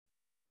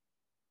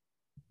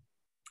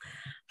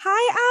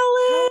Hi,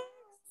 Alex.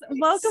 Thanks.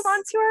 Welcome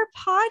onto our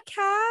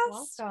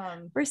podcast.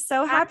 Welcome. We're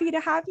so happy to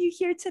have you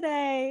here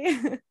today.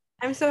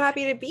 I'm so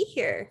happy to be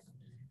here.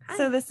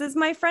 So this is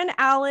my friend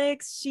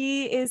Alex.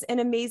 She is an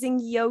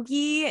amazing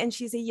yogi and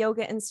she's a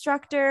yoga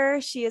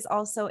instructor. She is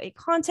also a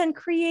content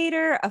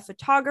creator, a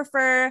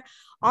photographer.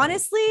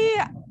 Honestly,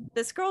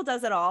 this girl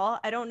does it all.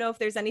 I don't know if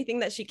there's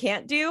anything that she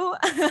can't do.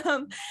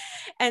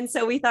 And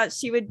so we thought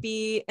she would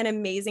be an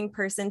amazing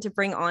person to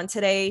bring on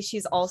today.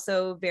 She's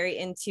also very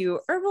into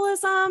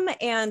herbalism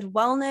and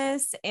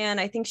wellness. And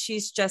I think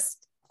she's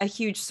just a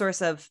huge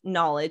source of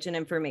knowledge and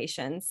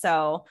information.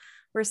 So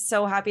we're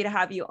so happy to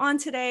have you on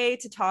today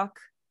to talk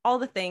all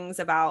the things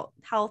about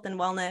health and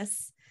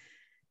wellness.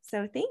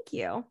 So thank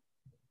you. Of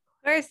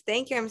course.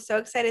 Thank you. I'm so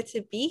excited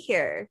to be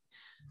here.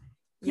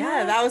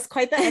 Yeah, that was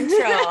quite the intro.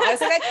 I was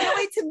like, I can't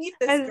wait to meet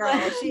this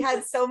girl. She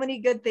had so many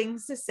good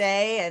things to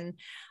say. And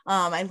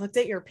I looked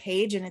at your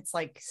page and it's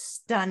like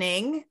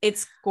stunning.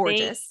 It's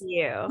gorgeous. Thank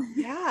you.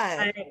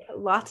 Yeah. I put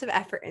lots of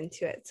effort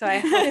into it. So I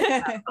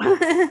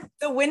hope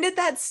So when did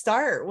that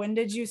start? When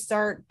did you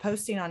start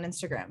posting on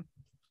Instagram?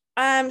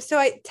 So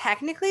I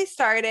technically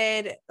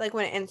started like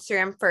when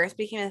Instagram first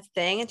became a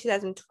thing in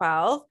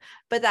 2012,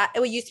 but that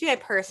it used to be my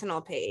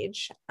personal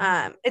page.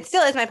 It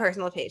still is my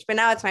personal page, but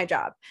now it's my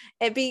job.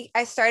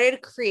 I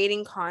started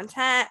creating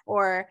content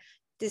or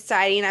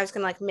deciding I was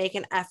going to like make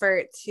an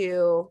effort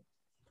to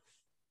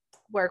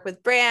work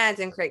with brands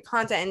and create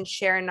content and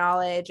share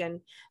knowledge and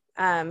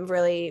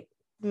really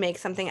make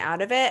something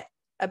out of it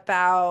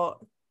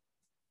about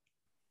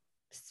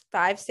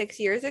 5-6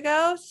 years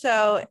ago.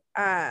 So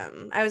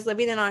I was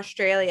living in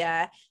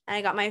Australia and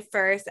I got my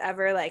first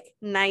ever like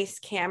nice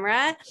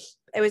camera.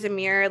 It was a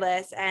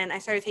mirrorless and I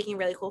started taking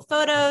really cool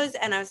photos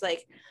and I was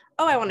like,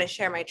 oh, I want to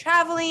share my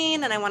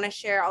traveling and I want to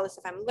share all the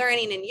stuff I'm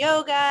learning in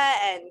yoga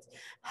and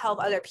help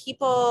other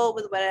people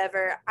with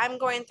whatever I'm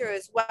going through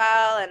as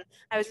well. And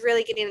I was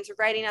really getting into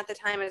writing at the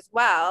time as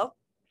well.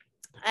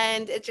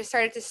 And it just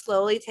started to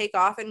slowly take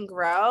off and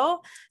grow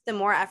the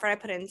more effort I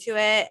put into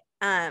it.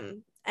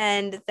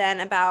 And then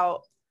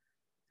about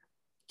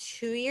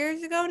 2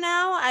 years ago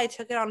now, I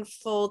took it on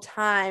full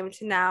time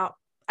to now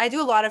I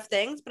do a lot of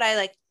things, but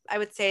I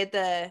would say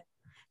the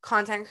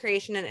content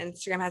creation and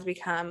Instagram has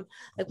become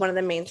like one of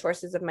the main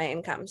sources of my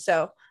income.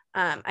 So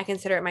I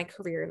consider it my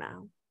career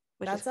now.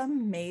 That's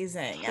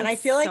amazing. And I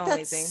feel like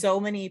that's amazing. So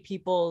many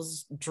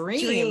people's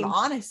dream,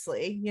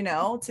 honestly, you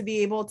know, to be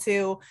able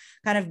to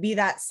kind of be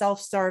that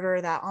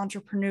self-starter, that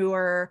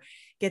entrepreneur,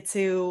 get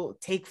to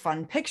take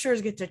fun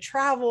pictures, get to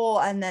travel.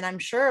 And then I'm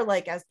sure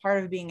like as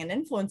part of being an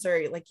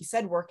influencer, like you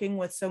said, working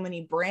with so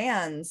many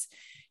brands,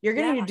 you're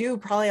getting to do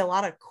probably a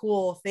lot of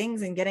cool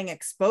things and getting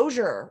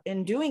exposure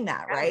in doing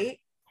that, right?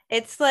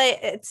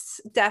 It's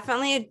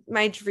definitely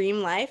my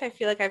dream life. I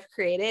feel like I've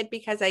created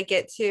because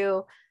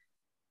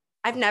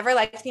I've never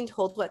liked being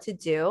told what to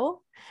do.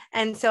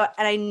 And so,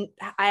 and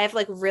I have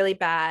like really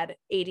bad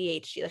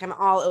ADHD, like I'm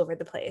all over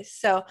the place.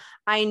 So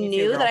I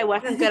knew that I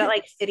wasn't good at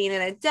like sitting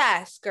in a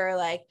desk or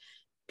like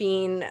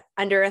being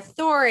under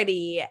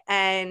authority.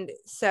 And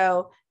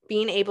so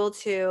being able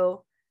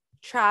to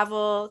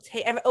travel,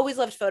 I've always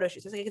loved photo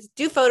shoots. I get to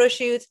do photo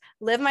shoots,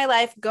 live my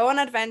life, go on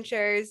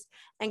adventures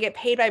and get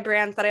paid by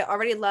brands that I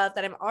already love,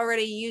 that I'm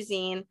already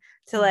using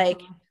to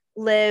like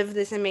live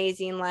this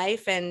amazing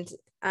life. And,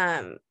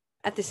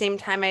 at the same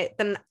time,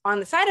 then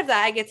on the side of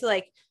that, I get to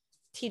like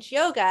teach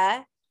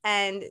yoga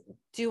and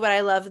do what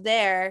I love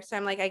there. So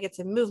I'm like, I get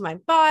to move my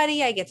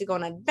body. I get to go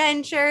on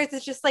adventures.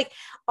 It's just like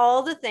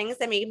all the things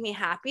that made me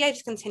happy. I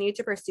just continue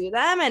to pursue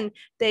them. And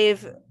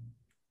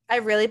I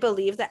really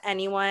believe that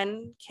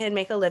anyone can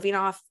make a living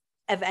off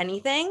of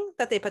anything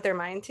that they put their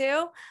mind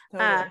to.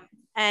 Totally.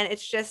 And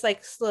it's just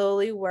like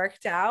slowly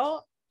worked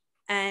out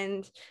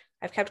and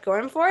I've kept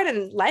going for it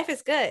and life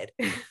is good.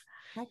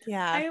 Heck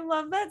yeah. I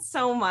love that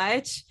so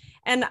much.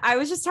 And I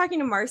was just talking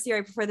to Marcy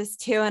right before this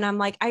too. And I'm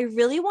like, I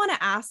really want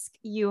to ask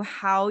you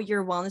how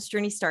your wellness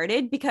journey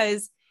started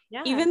because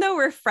even though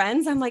we're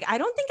friends, I'm like, I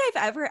don't think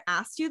I've ever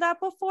asked you that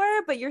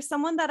before, but you're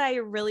someone that I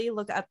really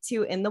look up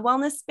to in the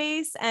wellness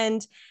space.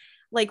 And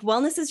like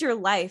wellness is your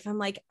life. I'm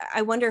like,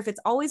 I wonder if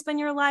it's always been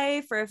your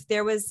life or if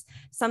there was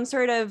some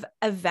sort of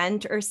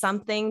event or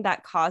something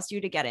that caused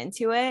you to get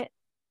into it.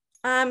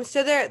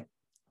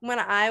 When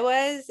I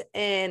was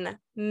in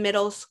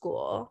middle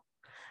school,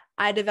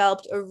 I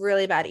developed a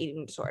really bad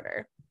eating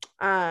disorder.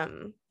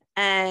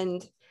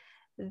 And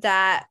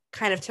that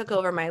kind of took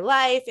over my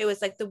life. It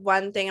was like the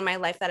one thing in my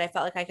life that I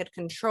felt like I could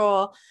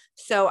control.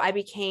 So I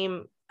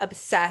became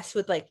obsessed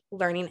with like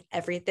learning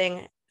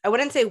everything. I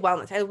wouldn't say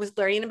wellness. I was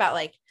learning about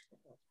like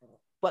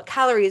what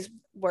calories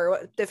were,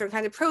 what different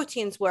kinds of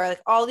proteins were,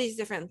 like all these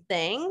different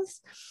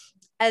things.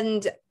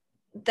 And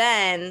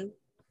then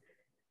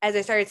as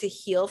I started to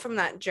heal from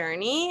that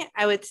journey,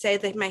 I would say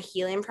that my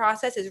healing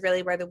process is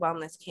really where the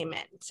wellness came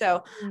in.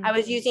 So I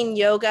was using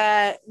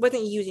yoga,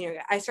 wasn't using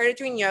yoga. I started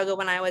doing yoga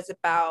when I was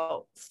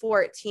about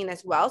 14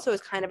 as well. So it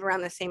was kind of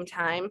around the same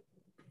time,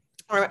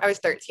 or I was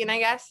 13, I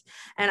guess.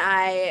 And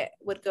I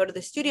would go to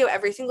the studio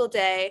every single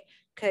day,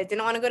 because I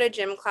didn't want to go to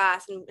gym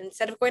class. And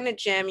instead of going to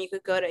gym, you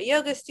could go to a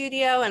yoga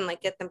studio and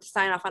like get them to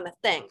sign off on the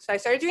thing. So I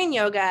started doing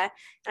yoga, and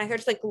I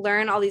started to like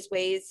learn all these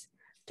ways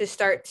to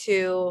start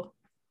to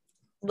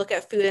look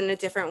at food in a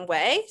different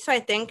way. So I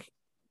think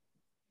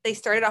they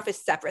started off as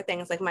separate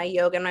things, like my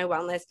yoga and my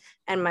wellness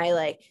and my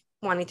like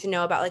wanting to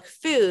know about like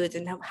foods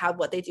and how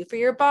what they do for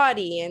your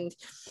body.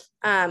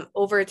 And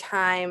over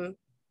time,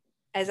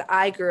 as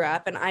I grew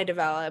up and I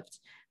developed,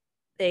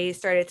 they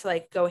started to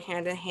like go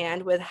hand in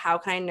hand with how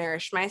can I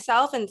nourish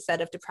myself instead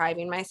of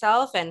depriving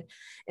myself, and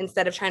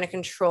instead of trying to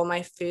control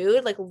my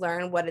food, like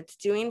learn what it's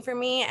doing for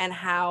me and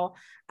how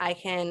I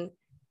can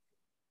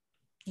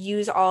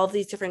use all of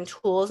these different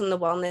tools in the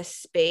wellness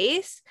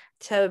space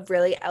to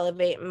really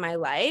elevate my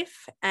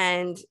life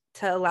and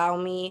to allow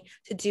me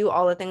to do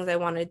all the things I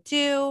want to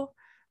do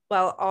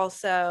while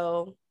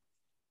also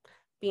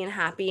being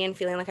happy and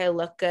feeling like I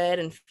look good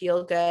and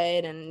feel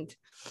good. And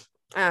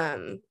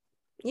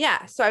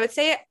yeah, so I would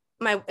say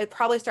it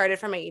probably started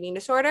from my eating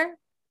disorder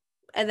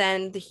and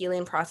then the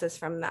healing process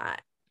from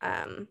that.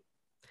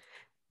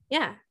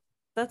 Yeah.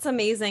 That's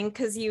amazing,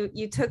 because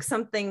you took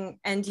something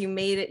and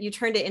you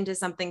turned it into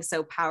something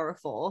so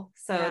powerful.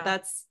 So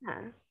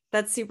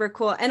that's super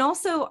cool. And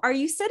also, are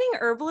you studying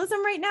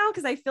herbalism right now?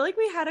 Because I feel like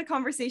we had a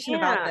conversation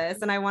about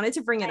this and I wanted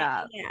to bring it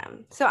up. Yeah.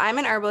 So I'm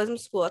in herbalism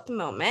school at the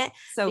moment.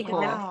 So cool.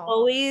 I've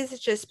always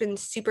just been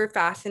super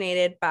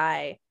fascinated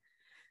by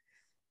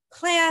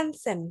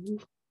plants,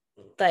 and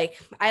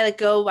like I like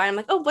go, I'm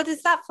like, oh, what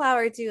does that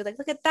flower do? Like,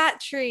 look at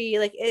that tree.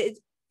 Like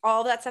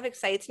all that stuff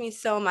excites me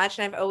so much.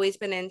 And I've always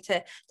been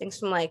into things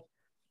from like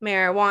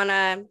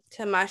marijuana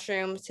to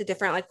mushrooms to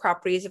different like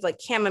properties of like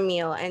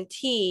chamomile and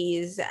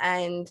teas,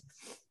 and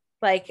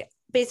like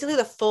basically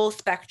the full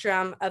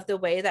spectrum of the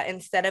way that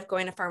instead of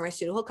going to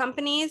pharmaceutical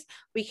companies,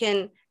 we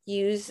can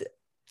use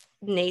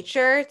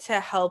nature to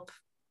help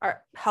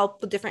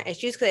with different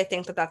issues, because I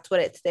think that that's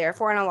what it's there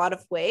for in a lot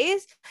of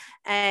ways.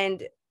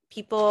 And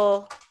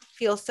people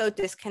feel so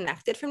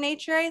disconnected from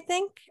nature, I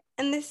think,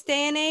 in this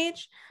day and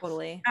age.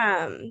 Totally.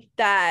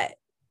 That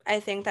I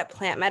think that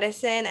plant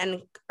medicine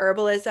and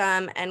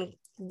herbalism and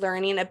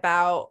learning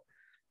about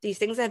these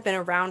things that have been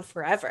around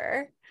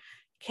forever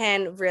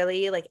can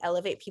really like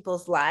elevate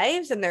people's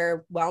lives and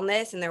their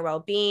wellness and their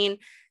well-being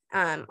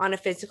on a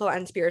physical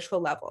and spiritual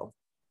level.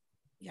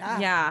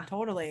 Yeah,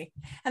 totally.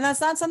 And that's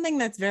not something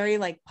that's very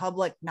like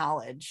public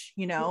knowledge,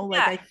 you know,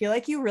 like I feel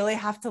like you really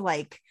have to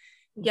like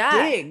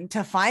dig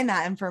to find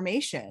that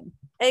information.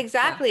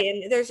 Exactly.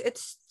 And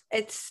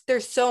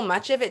there's so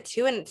much of it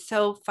too, and it's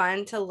so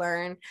fun to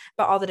learn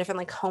about all the different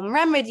like home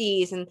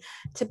remedies, and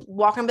to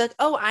walk and be like,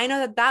 oh, I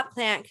know that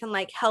plant can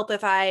like help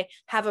if I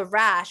have a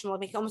rash and will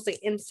make it almost like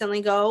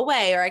instantly go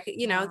away, or I could,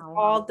 you know,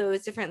 all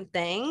those different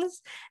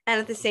things. And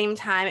at the same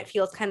time, it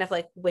feels kind of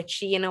like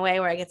witchy in a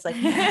way, where I get to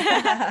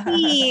like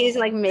teas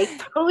and like make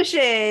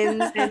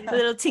potions and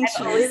little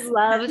tinctures. I've always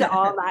loved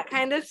all that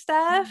kind of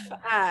stuff.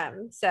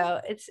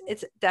 So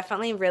it's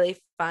definitely really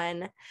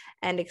fun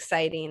and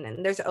exciting,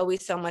 and there's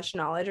always so much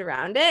knowledge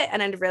around it,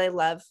 and I'd really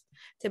love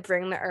to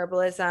bring the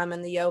herbalism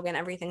and the yoga and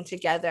everything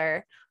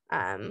together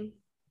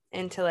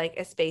into like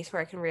a space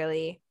where I can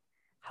really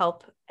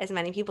help as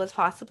many people as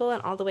possible in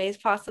all the ways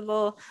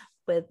possible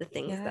with the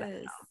things that I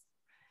know.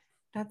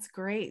 That's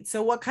great.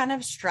 So what kind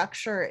of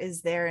structure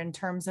is there in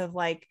terms of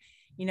like,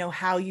 you know,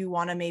 how you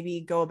want to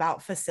maybe go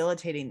about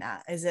facilitating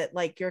that? Is it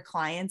like your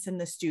clients in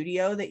the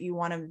studio that you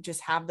want to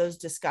just have those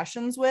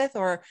discussions with,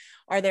 or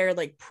are there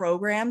like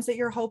programs that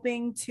you're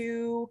hoping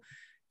to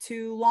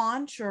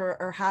launch,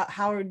 or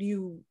how do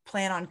you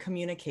plan on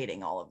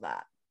communicating all of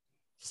that?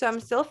 So I'm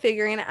still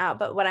figuring it out,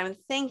 but what I'm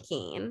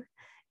thinking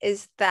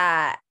is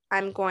that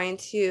I'm going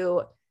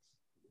to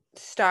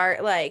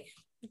start like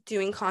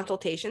doing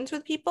consultations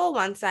with people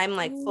once I'm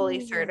like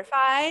fully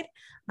certified,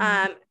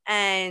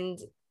 and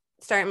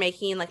start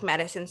making like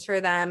medicines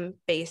for them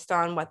based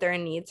on what their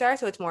needs are.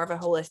 So it's more of a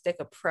holistic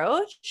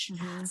approach.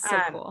 So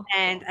cool.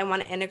 And I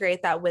want to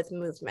integrate that with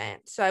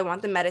movement. So I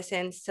want the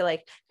medicines to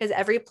like, because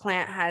every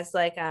plant has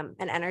like an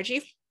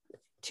energy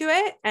to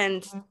it.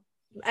 And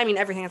I mean,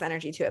 everything has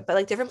energy to it, but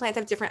like different plants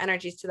have different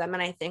energies to them.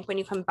 And I think when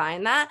you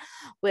combine that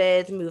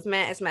with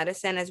movement as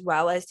medicine, as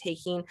well as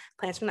taking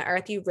plants from the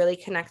earth, you really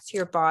connect to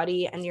your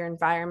body and your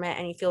environment,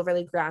 and you feel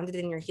really grounded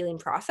in your healing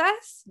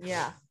process.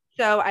 Yeah.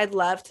 So I'd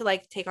love to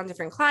like take on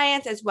different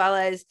clients, as well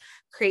as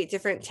create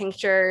different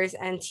tinctures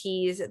and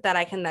teas that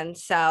I can then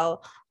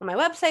sell on my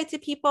website to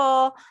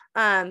people.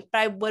 But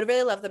I would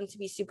really love them to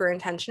be super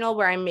intentional,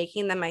 where I'm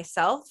making them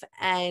myself,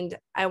 and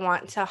I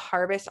want to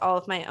harvest all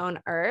of my own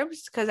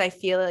herbs, because I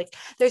feel like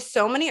there's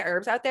so many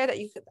herbs out there that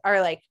are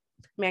like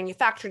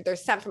manufactured, they're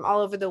sent from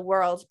all over the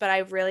world. But I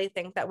really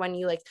think that when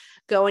you like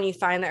go and you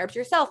find the herbs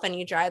yourself and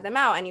you dry them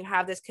out and you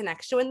have this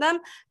connection with them,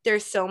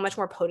 there's so much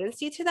more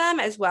potency to them,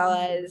 as well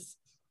as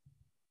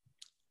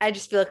I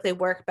just feel like they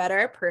work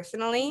better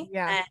personally.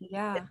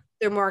 And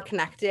they're more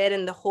connected.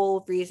 And the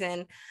whole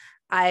reason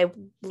I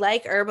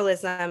like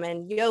herbalism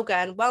and yoga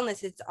and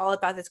wellness, it's all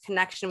about this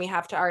connection we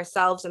have to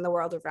ourselves and the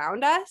world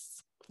around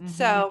us.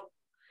 So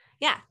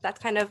yeah, that's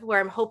kind of where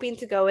I'm hoping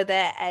to go with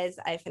it as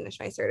I finish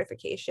my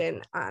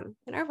certification in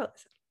herbalism.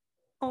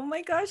 Oh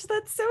my gosh,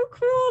 that's so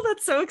cool.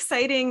 That's so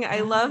exciting. I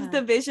love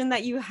the vision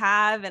that you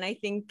have. And I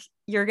think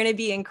you're going to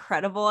be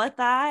incredible at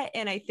that.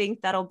 And I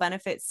think that'll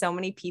benefit so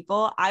many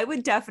people. I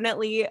would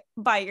definitely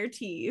buy your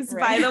teas,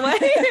 by the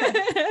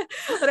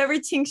way. Whatever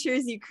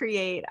tinctures you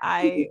create,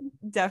 I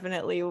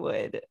definitely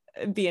would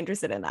be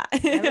interested in that.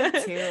 I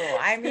would too.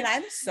 I mean,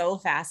 I'm so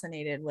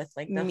fascinated with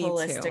like the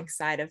holistic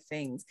side of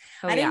things.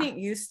 I didn't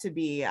used to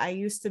be. I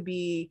used to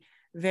be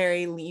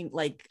very lean,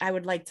 like I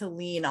would like to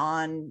lean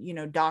on, you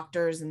know,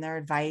 doctors and their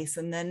advice.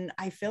 And then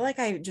I feel like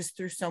I just,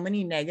 through so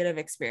many negative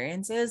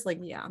experiences,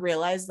 like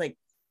realized like,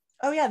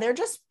 oh yeah, they're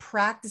just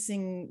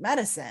practicing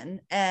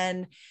medicine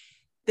and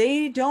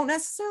they don't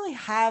necessarily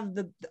have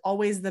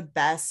always the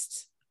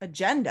best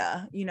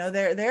agenda. You know,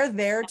 they're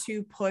there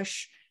to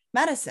push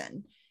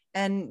medicine.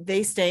 And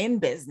they stay in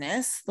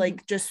business,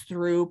 like just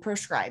through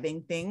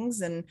prescribing things.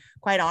 And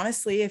quite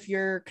honestly, if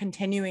you're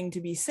continuing to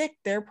be sick,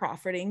 they're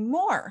profiting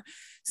more.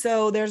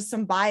 So there's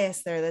some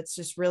bias there that's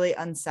just really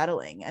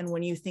unsettling. And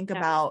when you think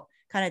about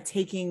kind of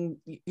taking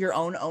your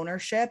own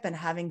ownership and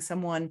having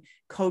someone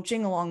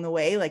coaching along the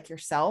way, like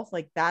yourself,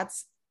 like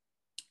that's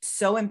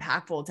so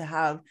impactful to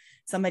have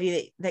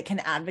somebody that can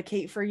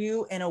advocate for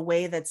you in a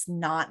way that's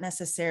not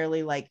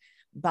necessarily like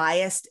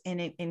biased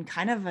in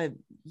kind of a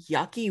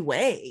yucky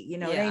way, you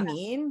know what I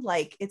mean?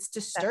 Like it's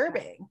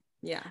disturbing.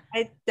 Yeah,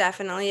 I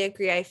definitely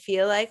agree. I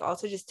feel like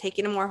also just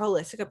taking a more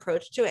holistic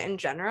approach to it in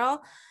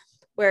general,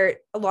 where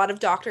a lot of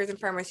doctors and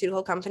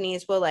pharmaceutical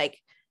companies will like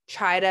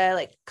try to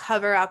like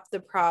cover up the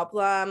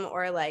problem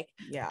or like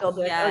they'll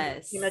be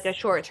like a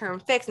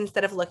short-term fix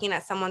instead of looking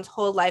at someone's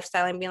whole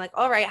lifestyle and being like,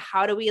 all right,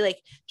 how do we like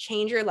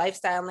change your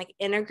lifestyle and like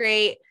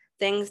integrate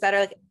things that are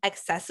like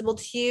accessible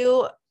to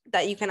you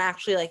that you can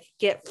actually like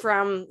get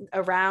from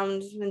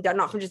around and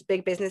not from just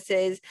big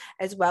businesses,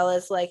 as well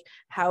as like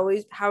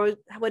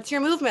what's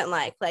your movement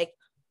like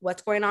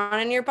what's going on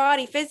in your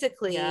body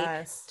physically.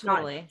 Yes,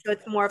 totally. So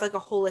it's more of like a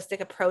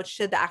holistic approach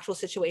to the actual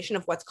situation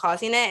of what's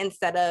causing it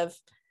instead of,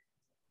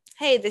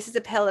 hey, this is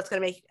a pill that's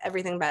going to make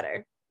everything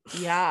better.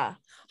 Yeah,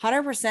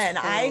 100%.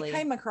 Totally. I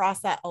came across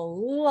that a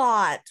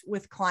lot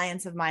with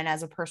clients of mine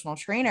as a personal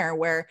trainer,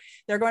 where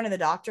they're going to the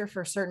doctor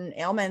for certain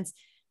ailments.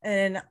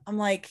 And I'm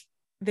like,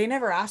 they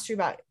never asked you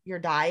about your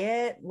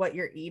diet, what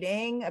you're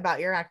eating, about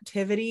your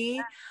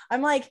activity.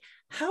 I'm like,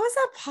 how is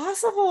that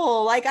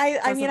possible? Like,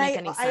 I mean,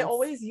 I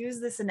always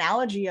use this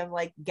analogy of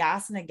like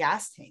gas in a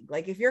gas tank.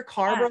 Like if your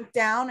car broke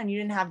down and you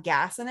didn't have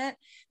gas in it,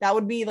 that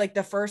would be like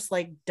the first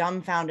like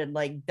dumbfounded,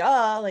 like,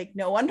 duh, like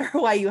no wonder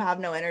why you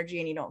have no energy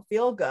and you don't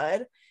feel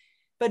good.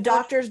 But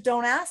doctors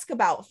don't ask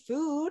about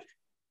food.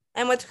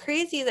 And what's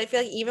crazy is I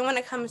feel like even when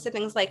it comes to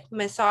things like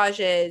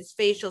massages,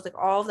 facials, like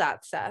all of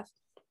that stuff,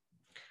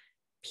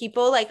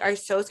 people like are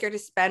so scared to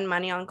spend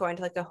money on going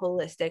to like a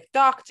holistic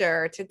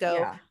doctor to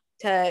go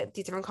to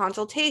these different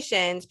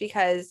consultations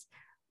because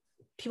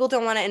people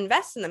don't want to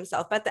invest in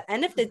themselves. But at the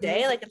end of the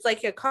day, like it's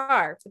like a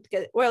car to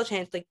get oil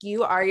change. Like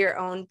you are your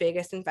own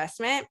biggest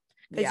investment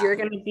because you're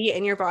going to be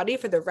in your body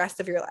for the rest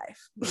of your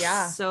life.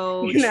 Yeah.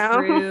 So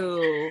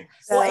true.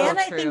 Well, and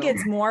I think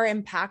it's more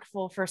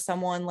impactful for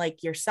someone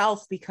like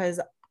yourself because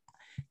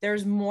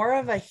there's more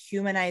of a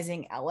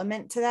humanizing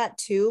element to that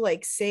too.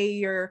 Like say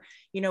you're,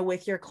 you know,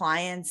 with your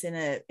clients in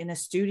a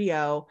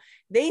studio,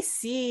 they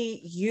see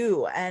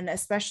you, and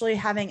especially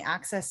having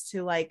access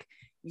to like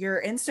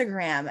your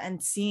Instagram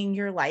and seeing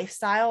your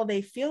lifestyle,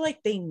 they feel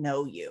like they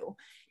know you,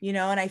 you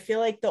know? And I feel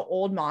like the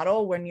old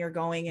model, when you're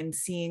going and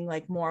seeing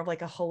like more of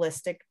like a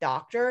holistic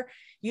doctor,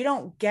 you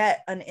don't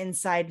get an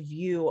inside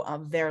view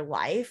of their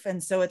life.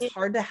 And so it's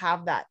hard to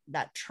have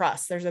that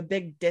trust. There's a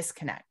big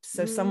disconnect.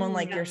 So someone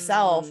like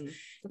yourself,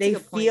 they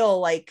feel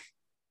like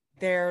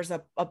there's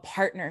a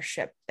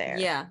partnership there.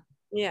 Yeah.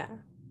 Yeah.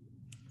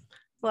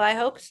 Well, I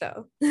hope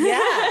so. Yeah.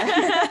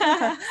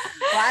 Well,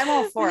 I'm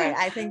all for it.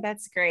 I think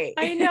that's great.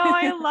 I know.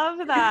 I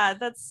love that.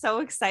 That's so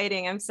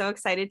exciting. I'm so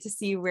excited to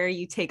see where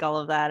you take all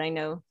of that. I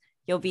know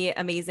you'll be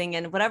amazing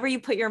and whatever you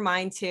put your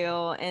mind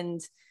to. And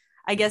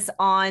I guess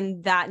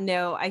on that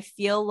note, I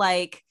feel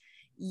like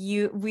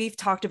we've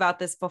talked about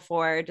this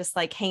before, just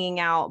like hanging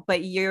out,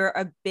 but you're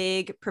a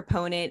big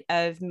proponent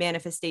of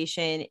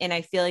manifestation. And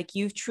I feel like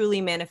you've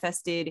truly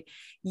manifested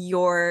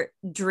your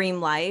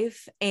dream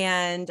life.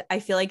 And I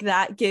feel like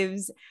that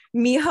gives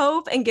me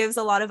hope and gives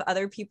a lot of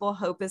other people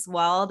hope as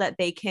well, that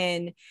they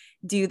can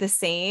do the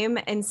same.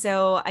 And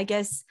so I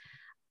guess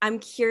I'm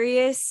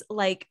curious,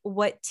 like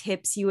what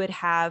tips you would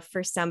have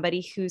for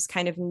somebody who's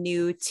kind of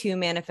new to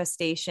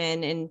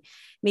manifestation and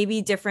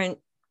maybe different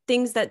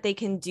things that they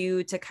can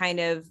do to kind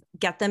of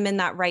get them in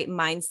that right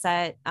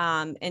mindset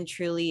and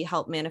truly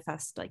help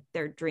manifest like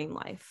their dream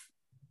life.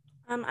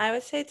 I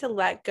would say to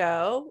let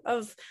go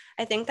of,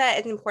 I think that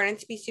it's important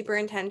to be super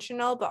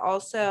intentional, but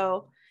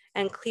also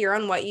and clear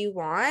on what you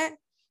want,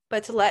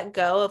 but to let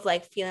go of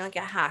like feeling like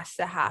it has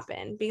to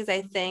happen. Because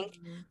I think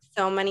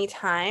so many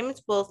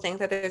times we'll think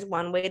that there's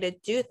one way to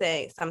do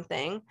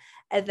something,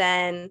 and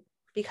then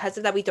because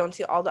of that, we don't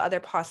see all the other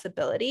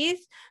possibilities.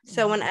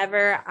 So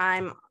whenever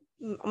I'm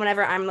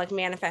like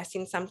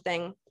manifesting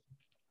something,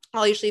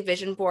 I'll usually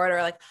vision board,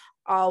 or like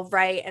I'll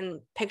write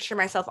and picture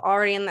myself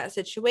already in that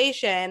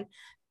situation.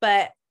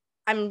 But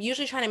I'm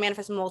usually trying to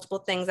manifest multiple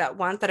things at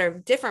once that are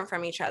different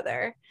from each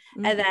other.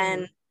 And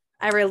then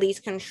I release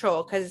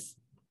control, because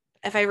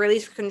if I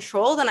release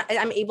control, then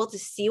I'm able to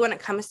see when it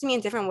comes to me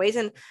in different ways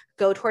and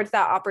go towards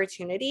that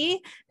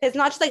opportunity. It's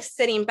not just like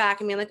sitting back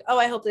and being like, oh,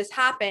 I hope this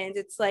happens.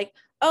 It's like,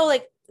 oh,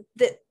 like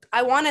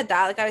I wanted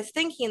that. Like I was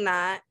thinking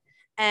that,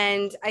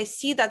 and I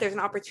see that there's an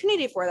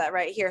opportunity for that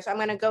right here. So I'm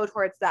going to go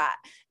towards that,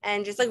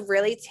 and just like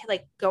really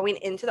like going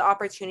into the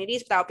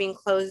opportunities without being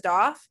closed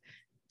off,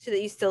 so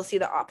that you still see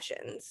the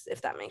options,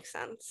 if that makes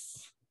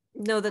sense.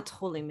 No, that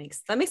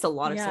makes a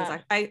lot of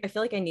sense. I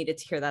feel like I needed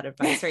to hear that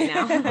advice right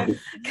now,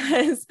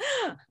 because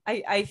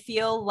I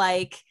feel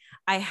like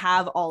I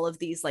have all of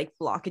these like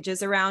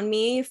blockages around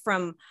me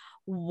from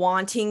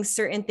wanting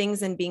certain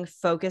things and being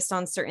focused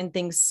on certain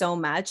things so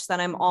much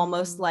that I'm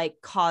almost like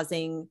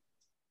causing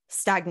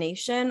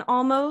stagnation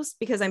almost,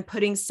 because I'm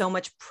putting so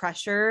much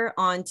pressure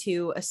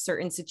onto a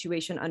certain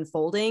situation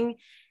unfolding.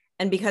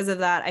 And because of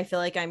that, I feel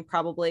like I'm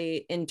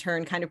probably in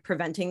turn kind of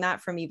preventing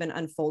that from even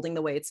unfolding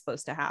the way it's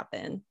supposed to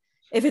happen,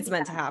 if it's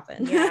meant to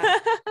happen. Yeah,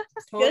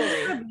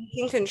 totally.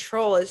 Taking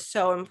control is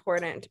so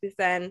important, because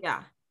then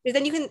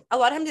you can, a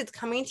lot of times it's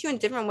coming to you in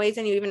different ways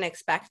than you even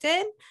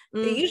expected.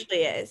 It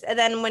usually is. And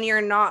then when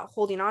you're not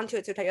holding on to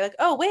it so tight, you're like,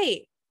 oh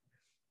wait,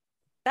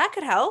 that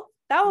could help.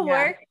 That will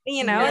work,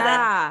 you know?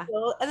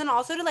 And then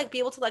also to like be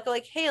able to let go,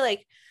 like, hey,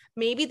 like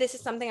maybe this is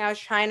something I was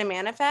trying to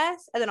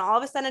manifest, and then all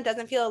of a sudden it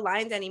doesn't feel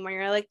aligned anymore.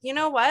 You're like, you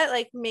know what?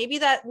 Like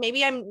maybe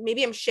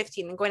I'm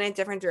shifting and going in a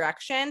different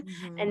direction.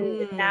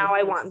 And now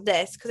I want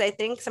this. Cause I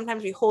think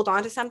sometimes we hold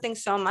on to something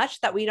so much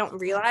that we don't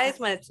realize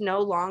when it's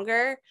no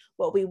longer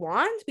what we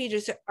want. We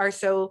just are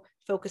so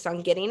focused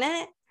on getting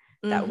it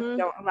that we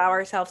don't allow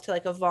ourselves to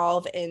like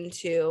evolve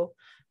into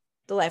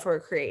the life we're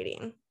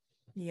creating.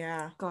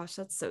 Yeah. Gosh,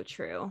 that's so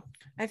true.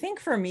 I think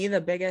for me, the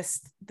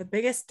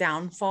biggest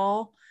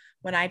downfall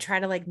when I try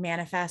to like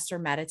manifest or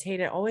meditate,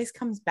 it always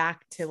comes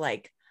back to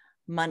like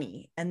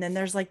money. And then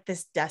there's like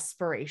this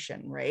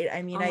desperation, right?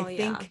 I mean, I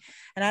think,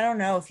 and I don't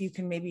know if you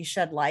can maybe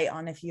shed light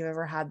on if you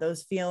ever had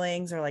those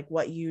feelings or like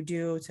what you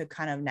do to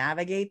kind of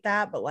navigate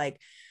that. But like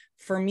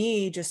for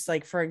me, just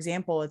like, for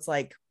example, it's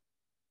like,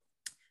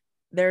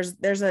 there's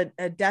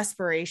a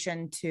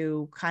desperation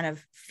to kind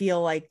of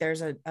feel like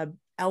there's a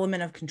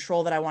element of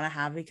control that I want to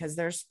have, because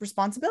there's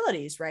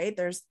responsibilities, right?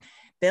 There's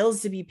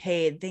bills to be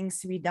paid, things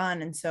to be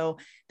done. And so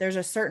there's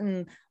a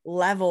certain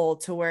level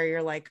to where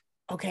you're like,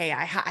 okay,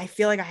 I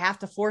feel like I have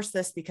to force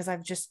this because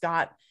I've just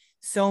got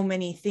so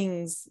many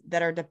things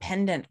that are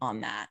dependent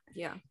on that.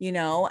 Yeah. You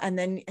know, and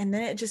then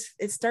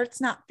it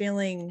starts not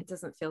feeling, it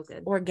doesn't feel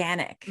good,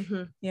 organic,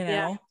 you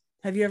know?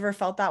 Have you ever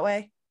felt that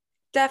way?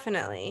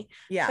 Definitely.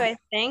 Yeah. So I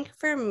think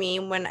for me,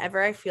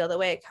 whenever I feel the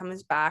way, it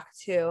comes back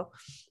to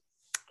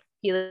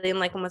feeling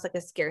like almost like a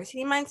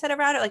scarcity mindset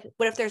around it. Like,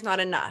 what if there's not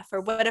enough?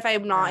 Or what if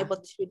I'm not able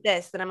to do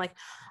this? Then I'm like,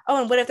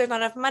 oh, and what if there's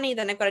not enough money?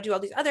 Then I've got to do all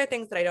these other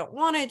things that I don't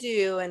want to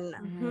do.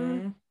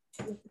 And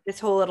this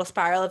whole little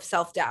spiral of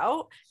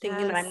self-doubt,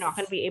 thinking that I'm not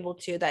going to be able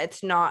to, that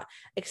it's not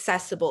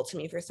accessible to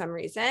me for some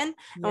reason.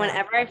 And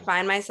whenever I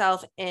find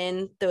myself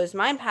in those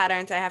mind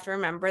patterns, I have to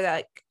remember that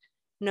like,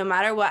 no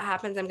matter what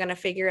happens, I'm going to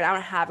figure it out.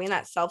 And having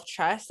that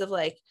self-trust of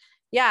like,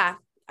 yeah,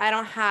 I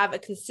don't have a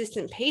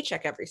consistent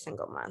paycheck every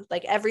single month.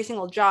 Like every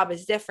single job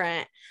is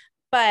different,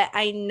 but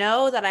I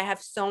know that I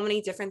have so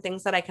many different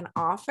things that I can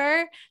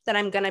offer that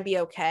I'm going to be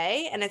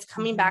okay. And it's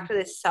coming back to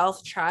this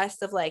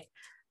self-trust of like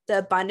the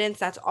abundance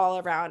that's all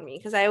around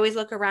me. Cause I always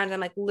look around and I'm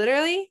like,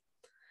 literally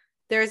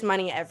there's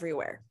money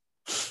everywhere.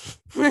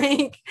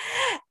 Like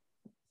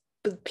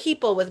with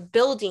people, with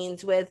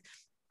buildings, with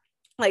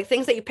like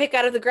things that you pick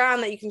out of the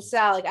ground that you can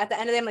sell. Like at the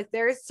end of the day, I'm like,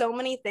 there's so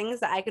many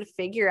things that I could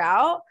figure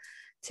out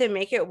to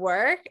make it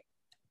work,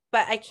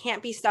 but I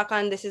can't be stuck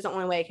on this is the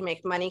only way I can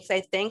make money. Because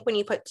I think when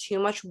you put too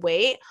much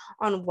weight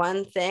on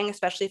one thing,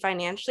 especially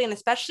financially, and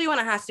especially when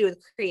it has to do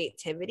with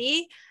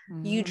creativity,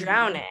 you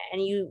drown it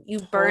and you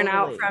burn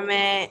out from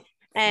it.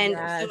 And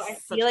so I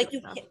feel like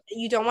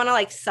you don't want to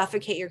like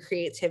suffocate your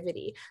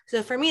creativity.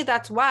 So for me,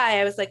 that's why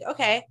I was like,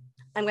 okay,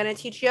 I'm going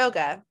to teach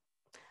yoga.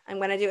 I'm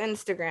going to do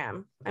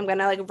Instagram. I'm going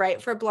to like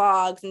write for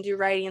blogs and do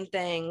writing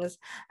things.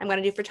 I'm going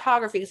to do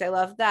photography because I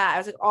love that. I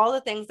was like, all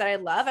the things that I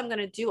love, I'm going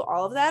to do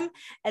all of them.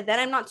 And then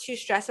I'm not too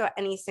stressed about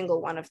any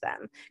single one of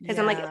them. Because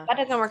I'm like, if that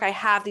doesn't work, I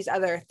have these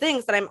other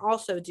things that I'm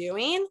also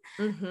doing.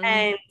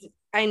 And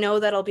I know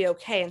that'll be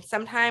okay. And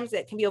sometimes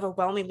it can be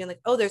overwhelming being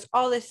like, oh, there's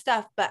all this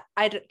stuff. But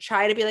I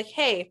try to be like,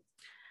 hey,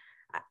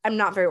 I'm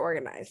not very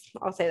organized.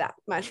 I'll say that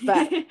much,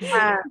 but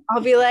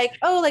I'll be like,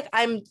 oh, like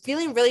I'm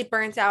feeling really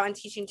burnt out and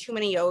teaching too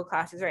many yoga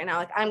classes right now.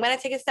 Like I'm going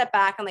to take a step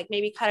back and like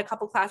maybe cut a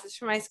couple classes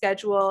from my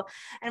schedule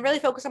and really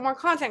focus on more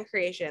content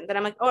creation. Then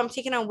I'm like, oh, I'm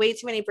taking on way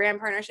too many brand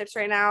partnerships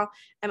right now.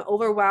 I'm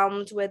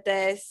overwhelmed with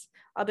this.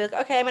 I'll be like,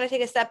 okay, I'm going to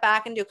take a step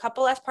back and do a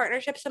couple less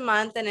partnerships a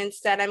month. And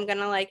instead I'm going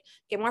to like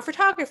get more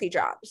photography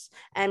jobs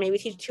and maybe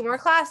teach 2 more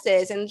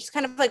classes and just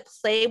kind of like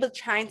play with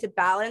trying to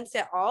balance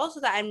it all so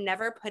that I'm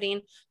never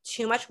putting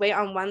too much weight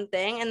on one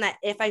thing. And that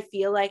if I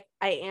feel like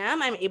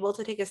I'm able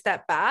to take a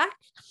step back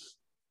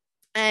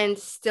and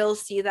still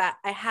see that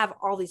I have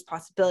all these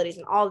possibilities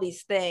and all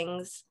these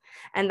things.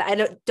 And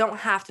I don't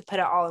have to put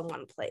it all in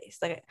one place.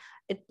 Like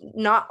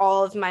not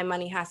all of my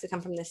money has to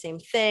come from the same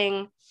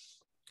thing.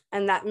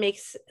 And that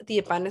makes the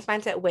abundance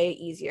mindset way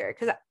easier.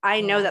 Because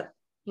I know that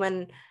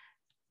when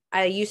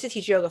I used to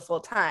teach yoga full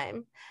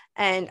time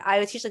and I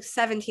would teach like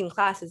 17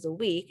 classes a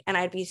week and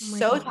I'd be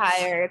so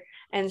tired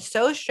and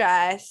so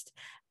stressed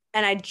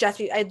and I'd just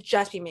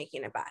be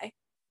making it by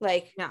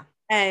like,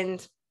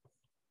 and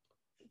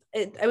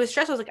I was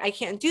stressed. I was like, I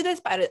can't do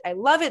this, but I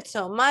love it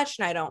so much.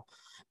 And but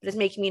it's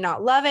making me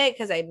not love it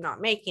because I'm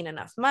not making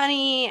enough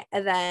money.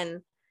 And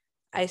then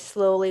I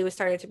slowly was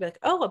started to be like,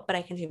 oh, but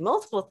I can do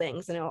multiple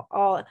things and it'll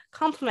all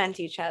complement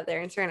each other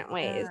in certain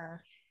ways.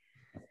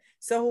 Yeah.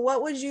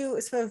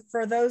 So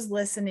for those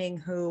listening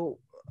who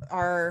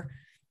are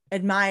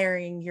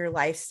admiring your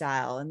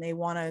lifestyle and they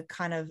want to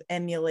kind of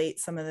emulate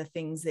some of the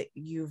things that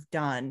you've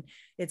done,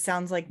 it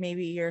sounds like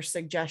maybe your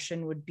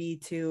suggestion would be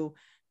to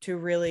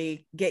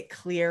really get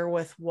clear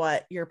with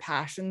what your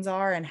passions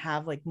are and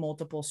have like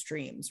multiple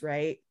streams,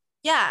 right?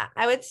 Yeah,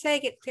 I would say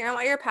get clear on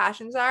what your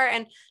passions are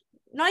and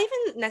not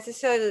even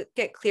necessarily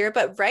get clear,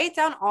 but write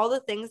down all the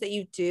things that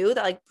you do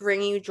that like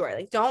bring you joy.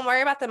 Like don't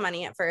worry about the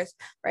money at first.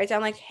 Write down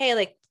like, hey,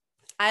 like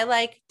I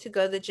like to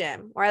go to the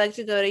gym, or I like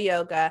to go to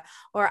yoga,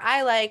 or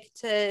I like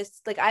to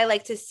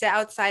sit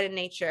outside in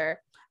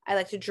nature. I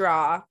like to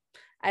draw.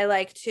 I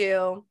like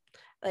to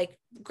like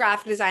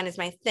graphic design is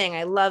my thing.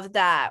 I love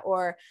that.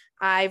 Or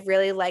I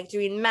really like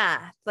doing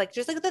math. Like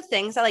just like the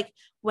things that like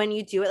when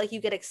you do it, like you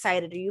get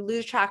excited or you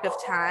lose track of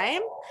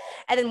time.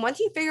 And then once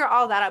you figure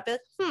all that out, be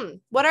like,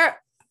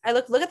 I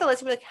look at the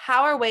list and be like,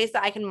 how are ways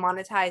that I can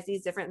monetize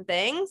these different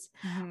things?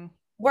 Mm-hmm.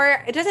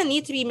 Where it doesn't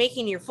need to be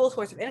making your full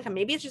source of income.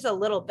 Maybe it's just a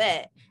little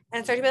bit,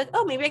 and start to be like,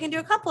 oh, maybe I can do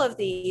a couple of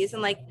these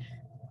and like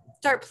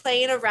start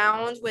playing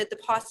around with the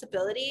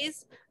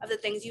possibilities of the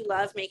things you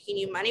love making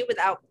you money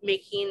without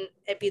making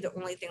it be the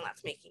only thing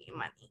that's making you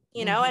money,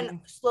 you know? Mm-hmm. And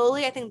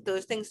slowly I think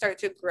those things start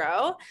to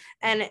grow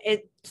and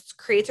it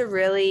creates a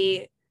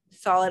really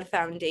solid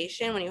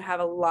foundation when you have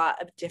a lot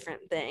of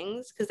different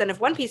things, because then if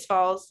one piece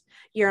falls,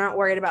 you're not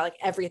worried about like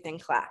everything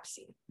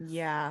collapsing.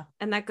 Yeah.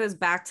 And that goes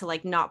back to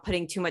like not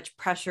putting too much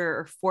pressure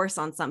or force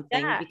on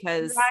something,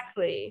 because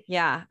exactly.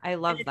 Yeah, I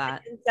love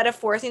that. Instead of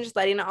forcing, just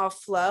letting it all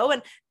flow.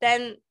 And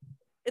then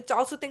it's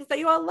also things that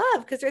you all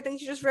love because they're things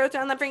you just wrote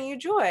down that bring you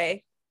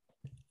joy.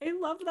 I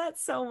love that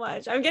so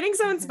much. I'm getting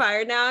so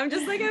inspired now. I'm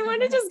just like, I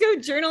want to just go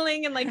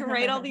journaling and like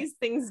write all these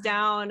things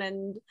down,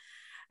 and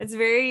it's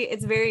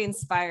very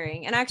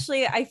inspiring. And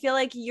actually, I feel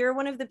like you're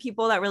one of the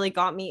people that really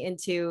got me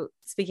into,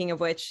 speaking of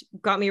which,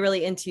 got me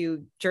really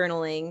into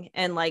journaling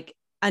and like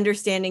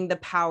understanding the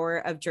power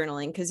of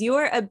journaling, because you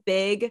are a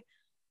big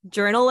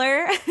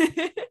journaler.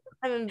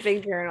 I'm a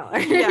big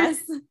journaler.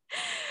 Yes.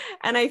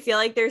 And I feel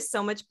like there's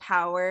so much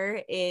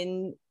power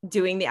in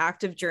doing the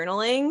act of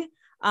journaling.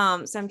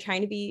 So I'm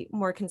trying to be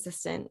more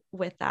consistent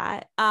with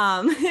that.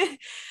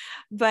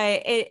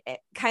 But it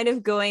kind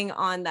of going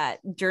on that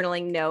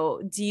journaling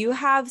note, do you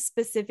have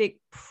specific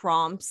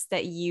prompts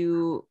that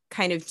you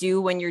kind of do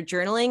when you're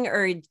journaling?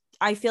 Or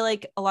I feel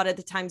like a lot of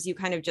the times you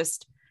kind of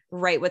just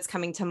write what's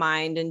coming to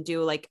mind and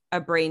do like a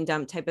brain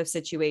dump type of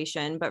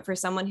situation. But for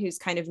someone who's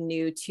kind of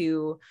new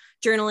to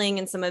journaling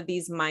and some of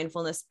these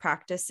mindfulness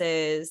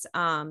practices,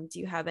 do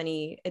you have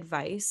any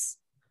advice?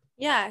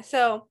 Yeah.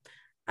 So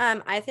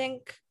I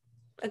think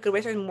a good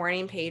way to start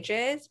morning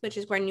pages, which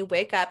is when you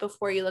wake up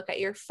before you look at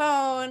your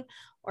phone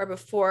or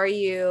before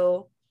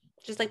you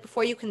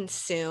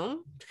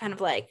consume, to kind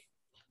of like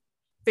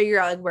figure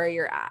out like where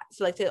you're at.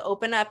 So like to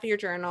open up your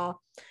journal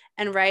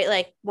and write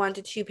like 1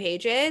 to 2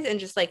 pages, and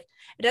just like,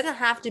 it doesn't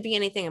have to be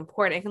anything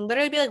important. It can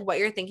literally be like what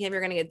you're thinking if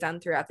you're going to get done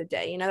throughout the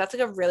day. You know, that's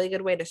like a really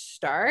good way to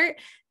start,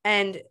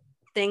 and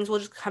things will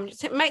just come.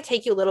 It might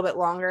take you a little bit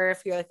longer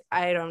if you're like,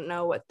 I don't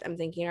know what I'm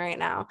thinking right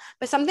now,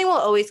 but something will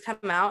always come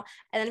out.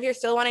 And then if you're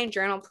still wanting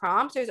journal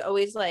prompts, there's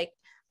always like,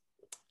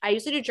 I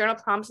used to do journal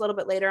prompts a little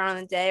bit later on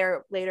in the day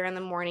or later in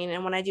the morning.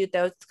 And when I do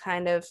those, it's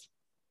kind of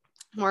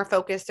more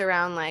focused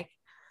around like,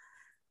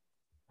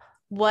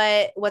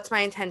 what's my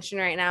intention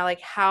right now?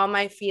 Like, how am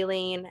I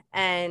feeling?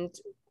 And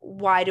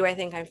why do I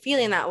think I'm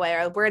feeling that way?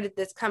 Or where did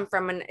this come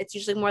from? And it's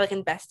usually more like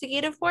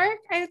investigative work,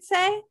 I would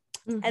say.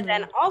 Mm-hmm. And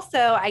then also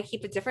I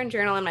keep a different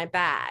journal in my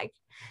bag.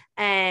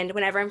 And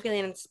whenever I'm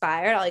feeling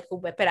inspired, I'll like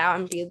whip it out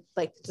and be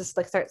like, just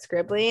like start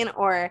scribbling.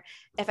 Or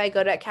if I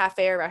go to a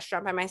cafe or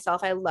restaurant by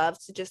myself, I love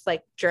to just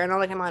like journal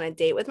like I'm on a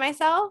date with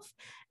myself,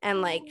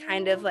 and like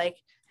kind of like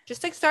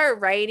just like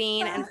start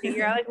writing and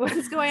figure out like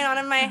what's going on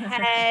in my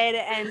head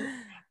and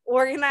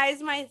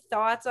organize my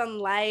thoughts on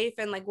life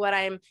and like what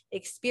I'm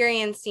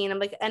experiencing. I'm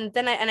like, and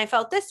then I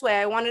felt this way.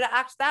 I wanted to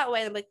act that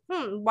way. I'm like,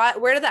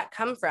 where did that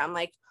come from?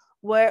 Like,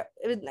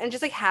 and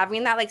just like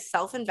having that like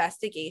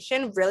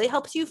self-investigation really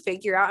helps you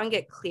figure out and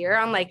get clear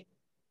on like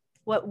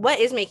what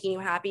is making you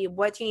happy,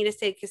 what do you need to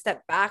take a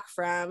step back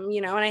from,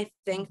 and I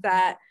think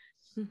that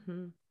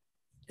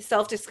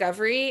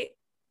self-discovery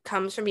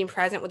comes from being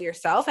present with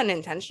yourself and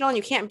intentional, and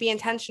you can't be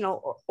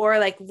intentional or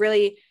like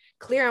really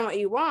clear on what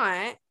you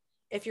want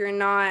if you're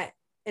not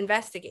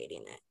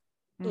investigating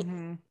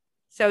it.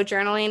 So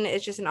journaling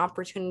is just an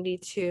opportunity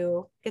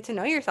to get to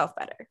know yourself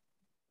better.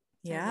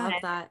 I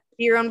love that.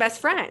 Be your own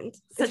best friend.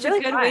 Such really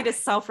a good way to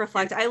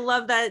self-reflect. I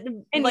love that.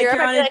 And like you're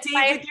on a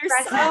date with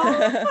yourself.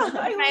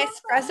 My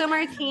espresso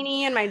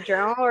martini and my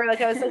journal, or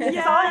like I was like, it's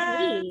all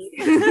I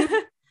need.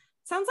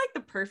 Sounds like the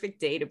perfect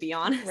day, to be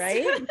honest.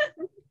 Right?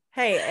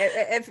 Hey,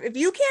 if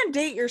you can't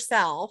date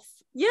yourself,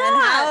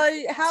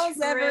 how's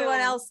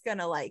everyone else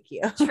gonna like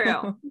you?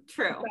 True.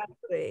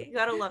 Exactly. You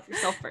gotta love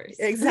yourself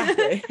first.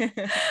 Exactly.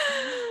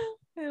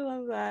 I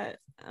love that.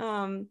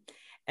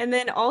 And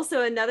then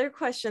also another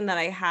question that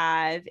I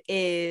have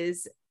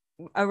is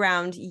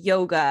around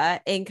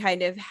yoga and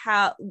kind of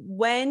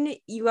when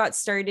you got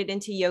started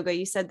into yoga.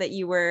 You said that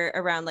you were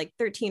around like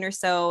 13 or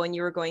so, and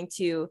you were going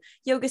to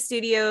yoga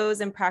studios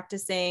and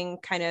practicing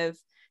kind of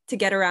to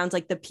get around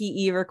like the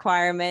PE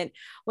requirement.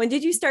 When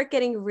did you start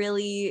getting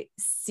really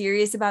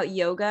serious about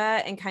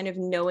yoga and kind of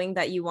knowing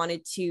that you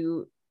wanted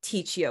to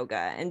teach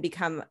yoga and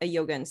become a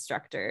yoga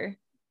instructor?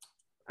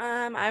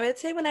 I would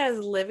say when I was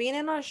living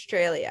in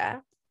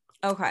Australia.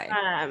 Okay.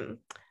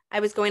 I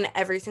was going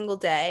every single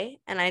day,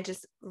 and I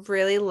just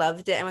really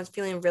loved it and was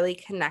feeling really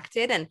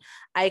connected, and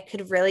I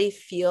could really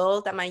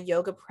feel that my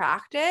yoga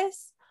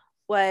practice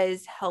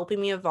was helping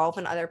me evolve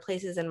in other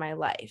places in my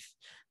life.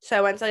 So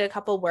I went to like a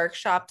couple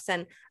workshops,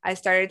 and I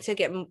started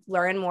to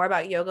learn more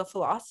about yoga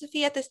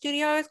philosophy at the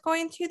studio I was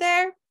going to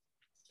there.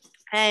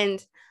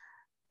 And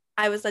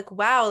I was like,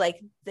 wow,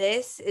 like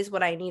this is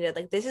what I needed.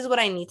 Like, this is what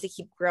I need to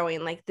keep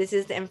growing. Like, this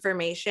is the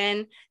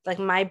information like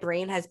my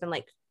brain has been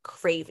like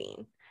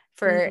craving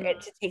for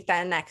it to take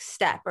that next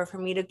step, or for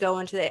me to go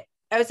into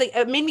I was like,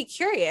 it made me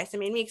curious. It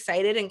made me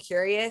excited and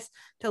curious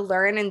to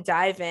learn and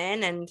dive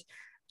in. And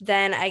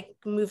then I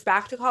moved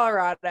back to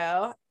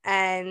Colorado,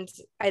 and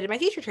I did my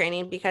teacher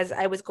training because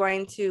I was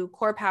going to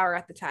Core Power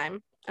at the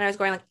time, and I was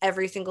going like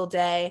every single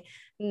day.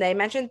 And they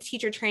mentioned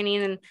teacher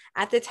training. And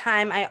at the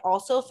time, I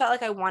also felt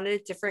like I wanted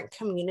a different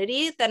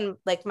community than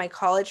like my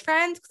college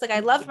friends. Cause like I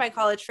loved my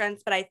college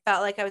friends, but I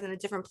felt like I was in a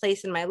different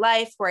place in my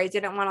life where I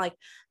didn't want to like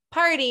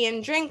party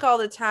and drink all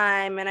the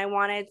time. And I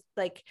wanted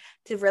like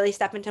to really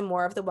step into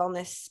more of the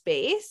wellness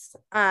space.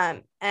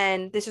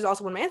 And this is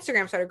also when my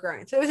Instagram started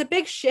growing. So it was a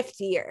big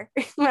shift year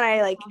when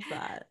I like,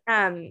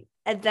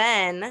 and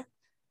then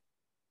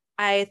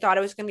I thought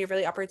it was going to be a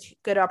really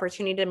good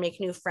opportunity to make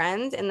new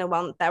friends in the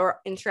wellness that were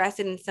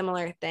interested in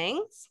similar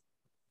things,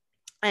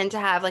 and to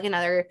have like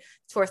another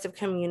source of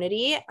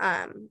community.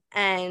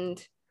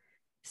 And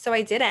so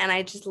I did it, and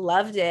I just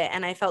loved it.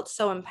 And I felt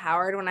so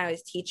empowered when I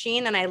was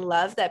teaching. And I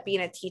loved that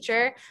being a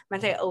teacher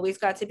meant I always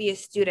got to be a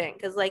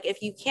student. Cause like,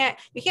 if you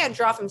can't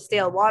draw from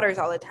stale waters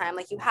all the time.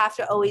 Like, you have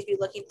to always be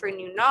looking for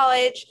new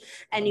knowledge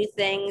and new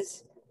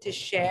things to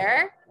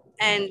share.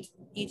 And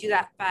you do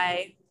that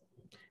by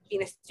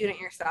being a student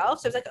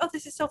yourself. So it's like, oh,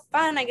 this is so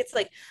fun. I get to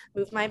like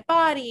move my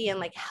body and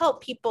like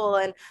help people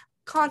and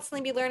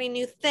constantly be learning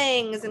new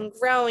things and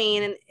growing.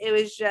 And it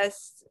was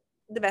just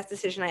the best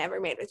decision I ever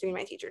made, was doing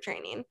my teacher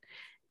training.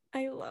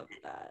 I love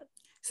that.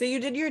 So you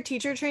did your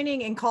teacher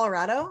training in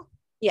Colorado?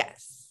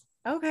 Yes.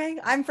 Okay.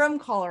 I'm from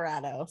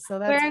Colorado. So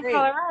that's Where in great.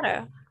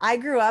 Colorado? I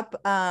grew up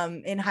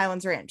in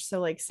Highlands Ranch. So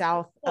like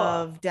south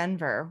of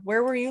Denver.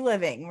 Where were you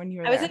living when you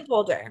were there? I was in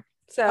Boulder.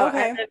 So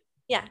okay.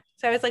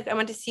 So I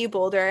went to CU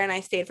Boulder, and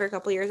I stayed for a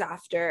couple years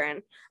after,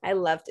 and I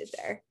loved it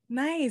there.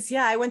 Nice.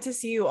 Yeah, I went to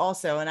CU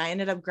also, and I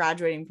ended up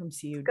graduating from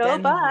CU Go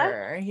Denver.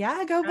 Buffs.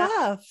 Yeah, go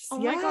Buffs. Oh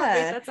my God,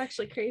 wait, that's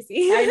actually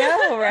crazy. I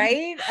know,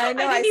 right? I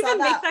know. I didn't even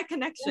make that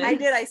connection. I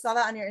did. I saw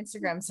that on your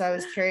Instagram, so I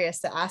was curious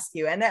to ask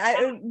you. And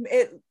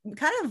it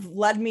kind of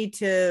led me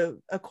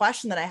to a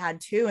question that I had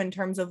too, in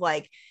terms of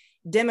like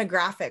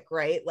demographic,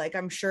 right? Like,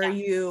 I'm sure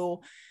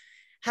you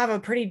have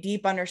a pretty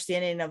deep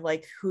understanding of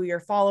like who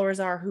your followers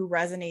are, who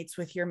resonates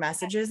with your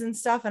messages and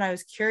stuff. And I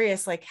was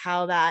curious like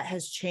how that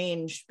has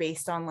changed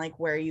based on like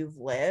where you've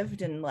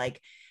lived and like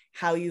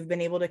how you've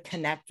been able to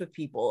connect with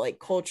people like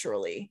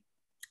culturally.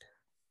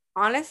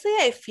 Honestly,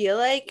 I feel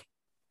like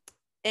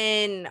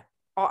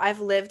I've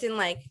lived in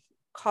like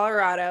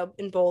Colorado,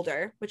 in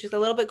Boulder, which is a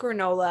little bit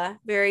granola,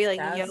 very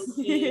like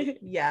yogi,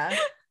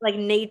 like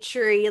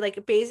naturey,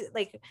 like basic,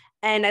 like,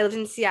 and I lived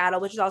in Seattle,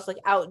 which is also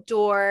like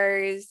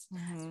outdoors.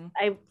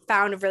 I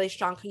found a really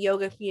strong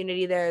yoga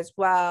community there as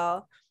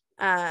well.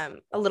 A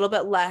little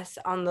bit less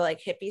on the like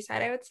hippie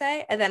side, I would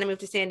say. And then I moved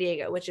to San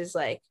Diego, which is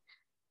like,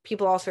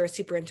 people also are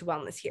super into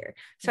wellness here.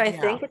 So I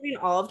think between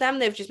all of them,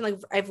 they've just been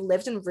like, I've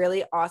lived in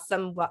really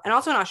awesome, and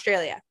also in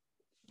Australia,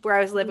 where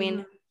I was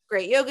living,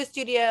 great yoga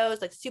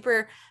studios, like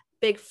super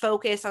big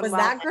focus on wellness.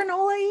 That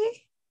granola-y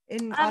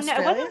in Australia?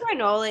 No, it wasn't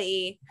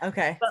granola-y.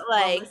 Okay. But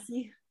like,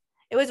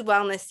 it was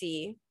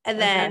wellnessy. And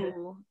then,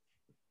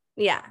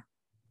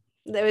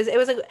 it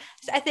was like,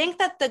 I think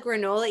that the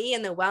granola-y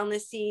and the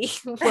wellness-y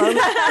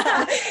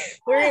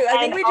I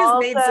think we just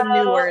made some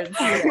new words.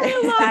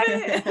 I love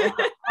it.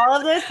 All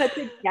of those put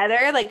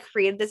together like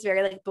created this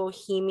very like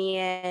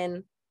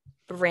bohemian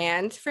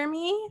brand for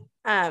me,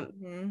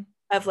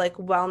 of like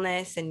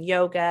wellness and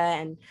yoga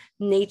and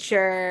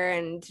nature,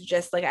 and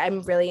just like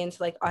I'm really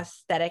into like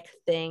aesthetic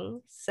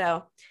things.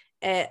 So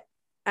it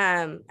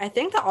I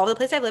think that all the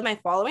places I've lived, my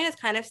following has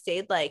kind of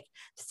stayed like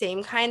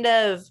same kind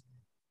of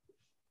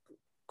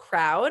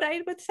crowd,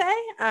 I would say.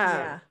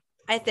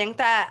 I think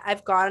that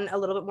I've gone a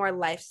little bit more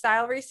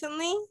lifestyle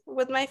recently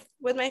with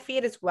my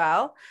feed as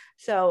well,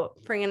 so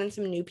bringing in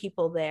some new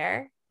people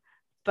there.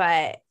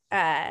 But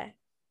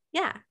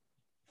yeah,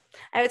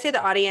 I would say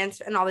the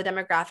audience and all the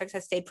demographics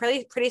has stayed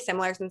pretty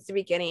similar since the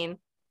beginning,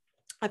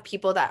 of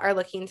people that are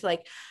looking to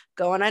like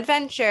go on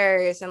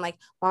adventures and like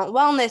want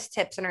wellness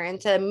tips and are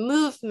into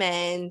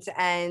movement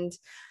and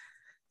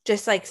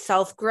just like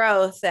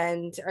self-growth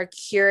and are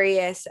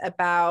curious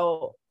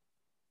about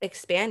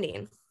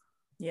expanding.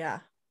 Yeah.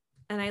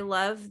 And I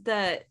love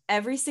that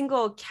every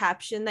single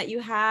caption that you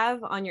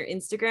have on your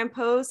Instagram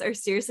posts are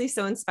seriously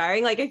so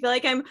inspiring. Like, I feel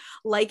like I'm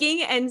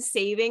liking and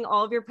saving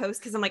all of your posts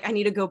because I'm like, I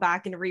need to go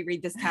back and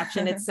reread this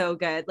caption. It's so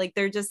good. Like,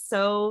 they're just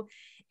so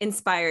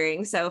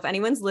inspiring. So if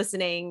anyone's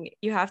listening,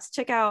 you have to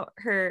check out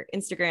her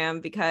Instagram,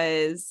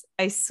 because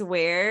I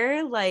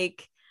swear,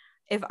 like,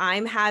 if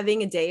I'm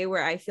having a day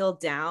where I feel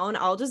down,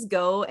 I'll just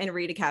go and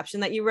read a caption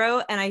that you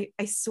wrote. And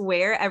I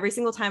swear every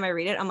single time I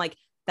read it, I'm like,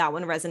 that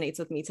one resonates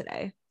with me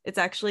today. It's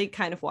actually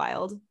kind of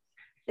wild.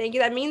 Thank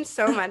you. That means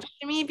so much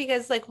to me,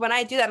 because like when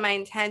I do that, my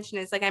intention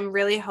is like, I'm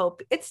really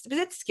it's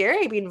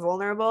scary being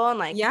vulnerable and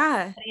like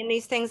putting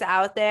these things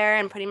out there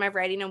and putting my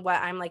writing and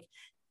what I'm like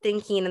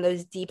thinking and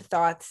those deep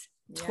thoughts.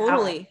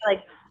 Totally.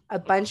 Like a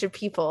bunch of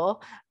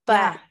people,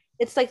 but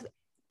it's like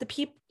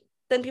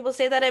then people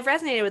say that I've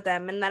resonated with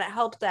them and that it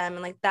helped them.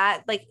 And like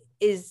that, like,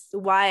 is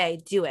why I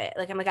do it.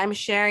 Like, I'm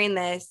sharing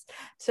this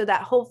so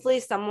that hopefully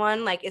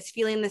someone like is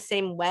feeling the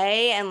same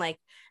way and like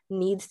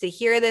needs to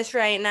hear this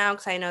right now.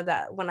 Cause I know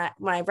that when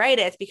I write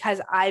it, it's because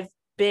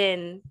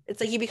it's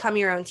like you become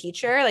your own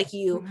teacher. Like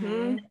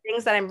the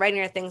things that I'm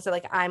writing are things that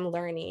like I'm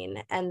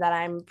learning and that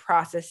I'm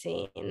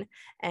processing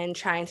and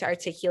trying to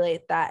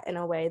articulate that in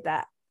a way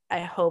that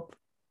I hope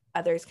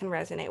others can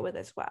resonate with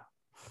as well.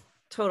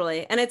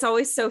 Totally. And it's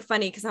always so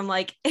funny because I'm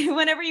like,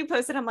 whenever you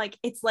post it, I'm like,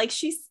 it's like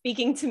she's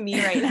speaking to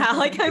me right now.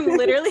 Like, I'm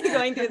literally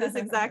going through this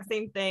exact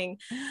same thing.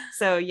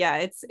 So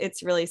yeah,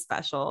 it's really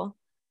special.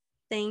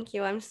 Thank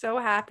you. I'm so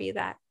happy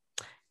that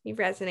you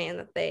resonate and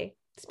that they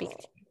speak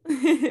to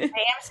you. I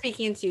am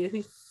speaking to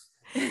you.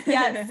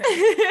 Yes.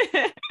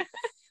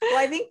 Well,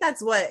 I think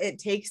that's what it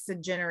takes to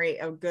generate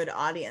a good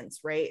audience,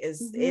 right?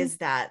 Is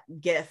that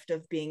gift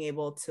of being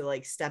able to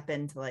like step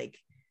into like,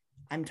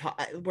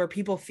 where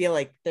people feel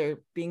like they're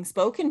being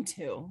spoken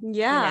to.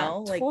 Yeah, you know?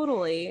 Like,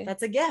 totally.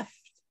 That's a gift.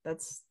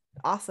 That's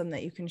awesome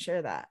that you can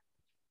share that.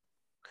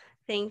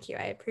 Thank you.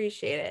 I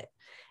appreciate it.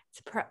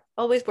 It's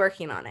always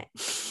working on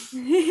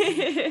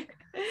it.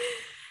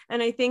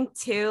 And I think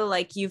too,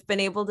 like, you've been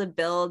able to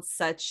build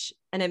such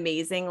an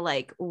amazing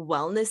like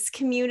wellness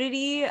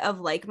community of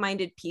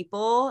like-minded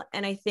people.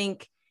 And I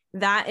think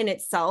that in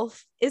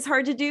itself is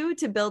hard to do,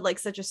 to build like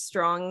such a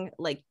strong,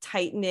 like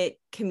tight-knit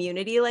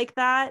community like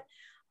that.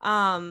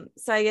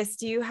 So I guess,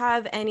 do you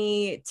have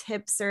any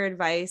tips or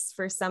advice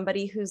for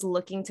somebody who's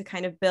looking to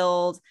kind of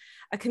build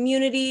a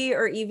community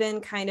or even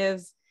kind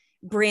of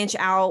branch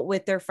out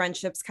with their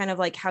friendships, kind of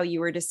like how you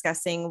were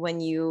discussing when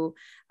you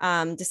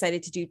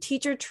decided to do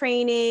teacher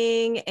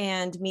training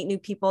and meet new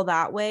people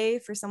that way,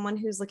 for someone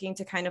who's looking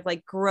to kind of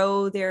like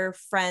grow their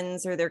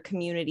friends or their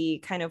community,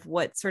 kind of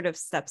what sort of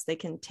steps they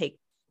can take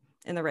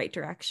in the right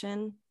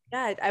direction?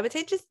 Yeah, I would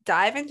say just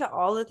dive into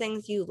all the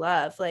things you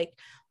love. Like,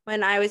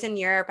 when I was in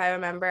Europe, I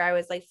remember I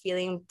was like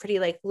feeling pretty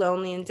like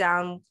lonely and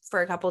down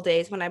for a couple of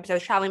days when I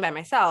was traveling by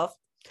myself.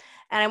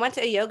 And I went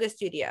to a yoga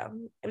studio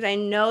because I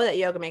know that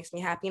yoga makes me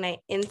happy. And I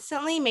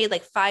instantly made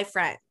like 5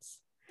 friends.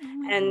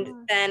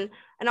 And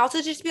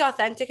also just be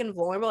authentic and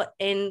vulnerable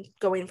in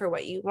going for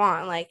what you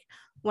want. Like,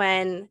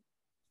 when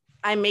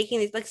I'm making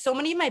these, like, so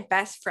many of my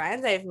best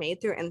friends I've made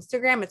through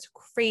Instagram, it's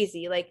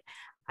crazy. Like,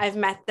 I've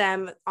met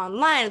them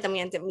online, and then we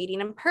end up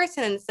meeting in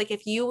person. And it's like,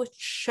 if you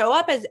show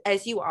up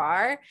as you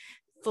are,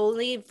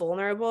 fully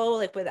vulnerable,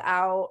 like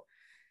without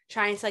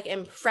trying to like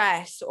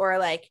impress or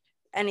like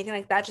anything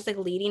like that, just like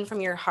leading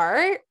from your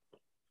heart,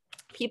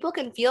 people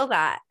can feel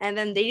that. And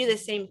then they do the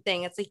same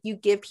thing. It's like you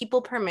give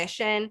people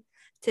permission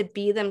to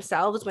be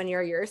themselves when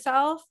you're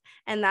yourself.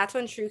 And that's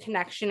when true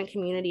connection and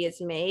community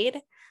is made.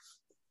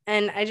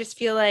 And I just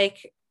feel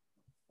like,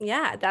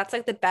 yeah, that's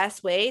like the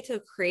best way to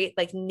create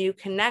like new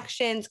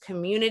connections,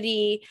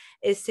 community,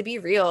 is to be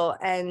real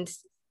and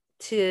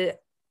to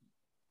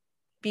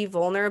be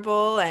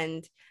vulnerable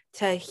and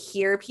to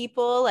hear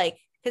people, like,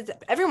 because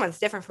everyone's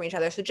different from each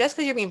other. So just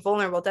because you're being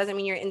vulnerable doesn't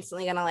mean you're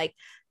instantly gonna like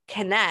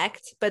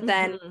connect. But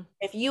then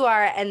if you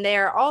are and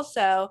they're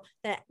also,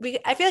 then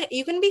I feel like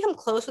you can become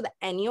close with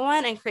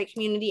anyone and create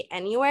community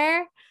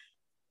anywhere.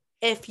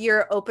 if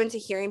you're open to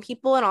hearing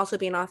people and also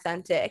being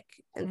authentic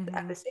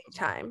at the same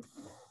time.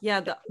 Yeah,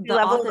 the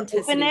level of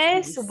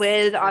openness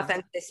with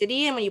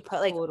authenticity, and when you put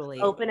like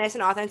openness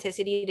and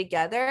authenticity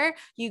together,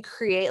 you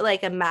create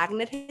like a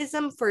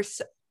magnetism for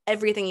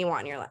everything you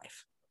want in your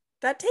life.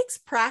 That takes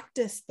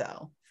practice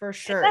though, for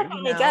sure. It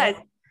definitely does.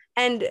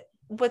 And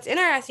what's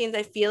interesting is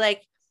I feel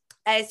like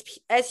as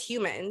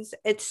humans,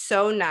 it's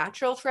so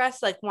natural for us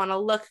to like want to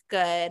look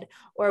good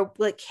or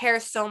like care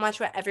so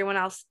much what everyone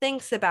else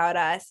thinks about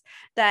us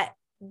that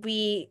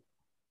we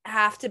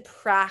have to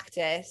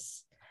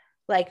practice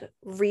like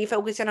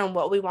refocusing on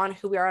what we want,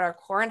 who we are at our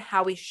core, and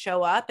how we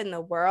show up in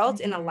the world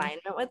in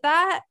alignment with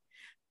that.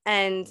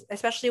 And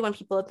especially when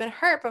people have been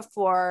hurt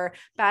before,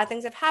 bad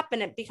things have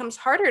happened, it becomes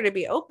harder to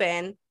be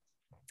open.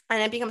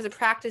 And it becomes a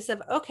practice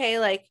of, okay,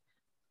 like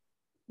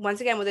once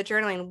again with the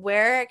journaling,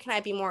 where can I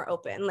be more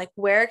open? Like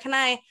where can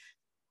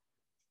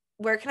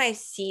I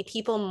see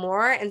people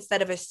more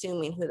instead of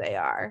assuming who they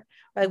are?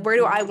 Like where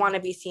do I want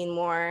to be seen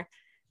more?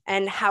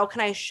 And how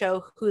can I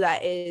show who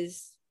that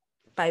is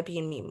by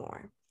being me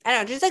more? I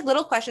don't know, just like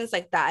little questions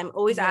like that. I'm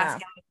always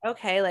asking, like,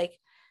 okay, like,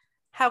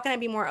 how can I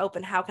be more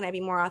open? How can I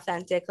be more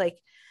authentic? Like,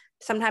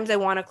 sometimes I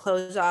want to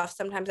close off.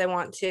 Sometimes I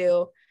want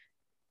to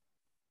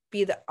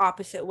be the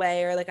opposite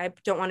way, or like, I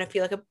don't want to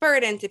feel like a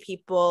burden to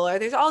people, or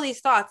there's all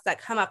these thoughts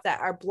that come up that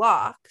are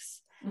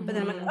blocks. But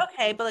then I'm like,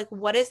 okay, but like,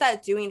 what is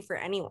that doing for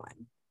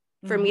anyone?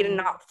 For me to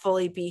not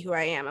fully be who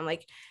I am? I'm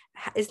like,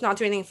 it's not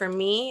doing anything for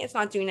me. It's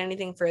not doing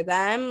anything for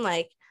them.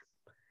 Like,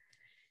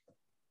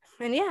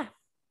 and yeah.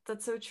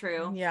 That's so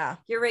true. Yeah.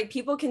 You're right.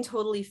 People can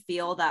totally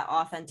feel that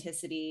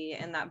authenticity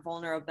and that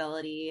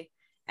vulnerability,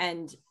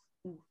 and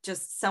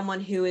just someone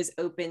who is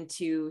open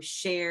to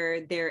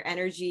share their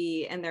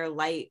energy and their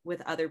light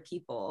with other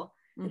people.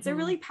 It's a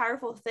really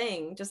powerful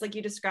thing, just like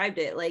you described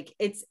it. Like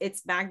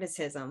it's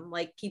magnetism.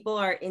 Like people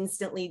are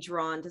instantly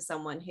drawn to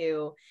someone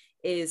who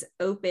is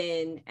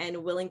open and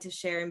willing to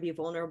share and be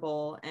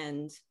vulnerable.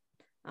 And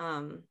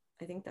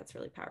I think that's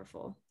really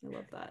powerful. I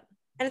love that.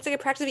 And it's like a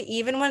practice of,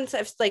 even when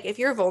it's like, if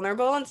you're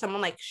vulnerable and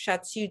someone like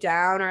shuts you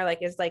down or like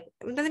is like,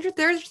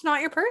 they're just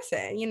not your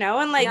person, you know?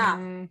 And like,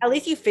 at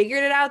least you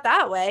figured it out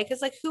that way.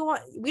 Cause like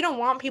we don't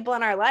want people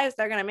in our lives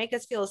that are going to make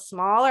us feel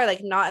small or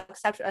like not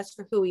accept us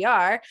for who we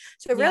are.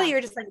 So really you're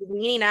just like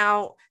weaning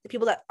out the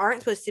people that aren't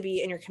supposed to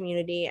be in your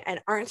community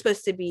and aren't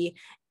supposed to be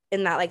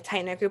in that like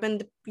tight knit group.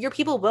 And your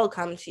people will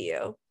come to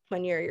you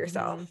when you're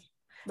yourself.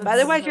 But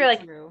otherwise you're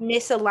like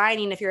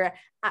misaligning. If you're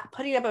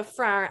putting up a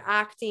front,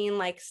 acting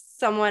like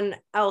someone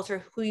else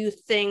or who you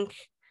think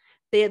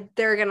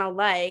they're gonna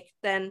like,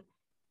 then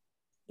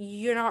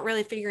you're not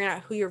really figuring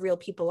out who your real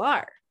people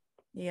are.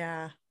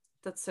 Yeah,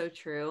 that's so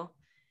true.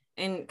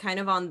 And kind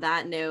of on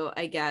that note,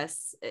 I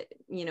guess,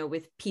 you know,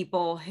 with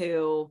people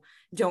who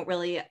don't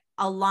really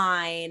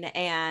align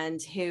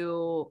and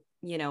who,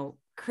 you know,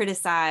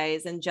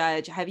 criticize and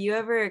judge, have you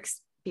ever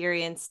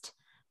experienced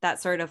that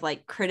sort of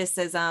like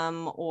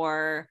criticism,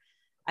 or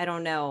I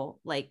don't know,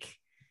 like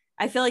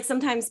I feel like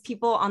sometimes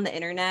people on the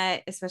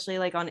internet, especially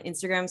like on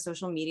Instagram,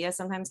 social media,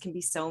 sometimes can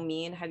be so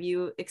mean. Have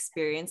you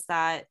experienced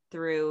that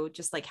through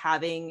just like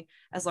having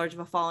as large of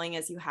a following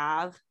as you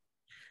have?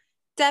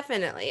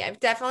 Definitely.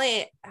 I've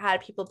definitely had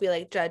people be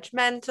like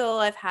judgmental.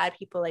 I've had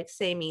people like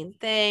say mean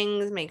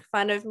things, make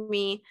fun of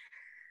me.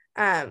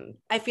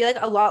 I feel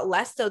like a lot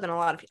less so than a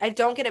lot of people. I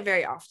don't get it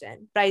very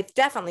often, but I've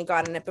definitely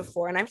gotten it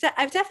before, and I've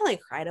definitely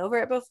cried over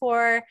it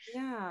before.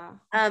 Yeah.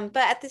 But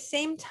at the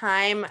same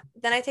time,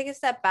 then I take a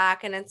step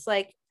back, and it's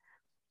like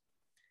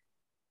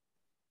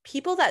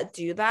people that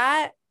do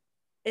that,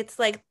 it's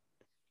like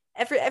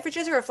every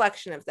just a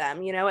reflection of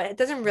them, you know. It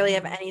doesn't really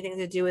have anything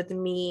to do with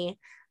me.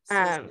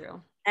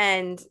 So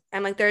and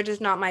I'm like, they're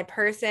just not my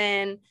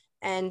person,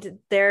 and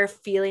they're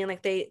feeling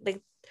like they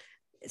like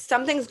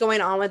something's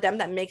going on with them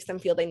that makes them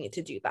feel they need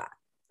to do that.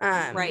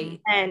 Right.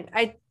 And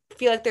I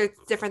feel like they're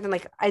different than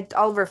like,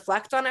 I'll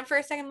reflect on it for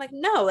a second. I'm like,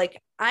 no,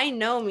 like I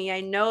know me. I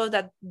know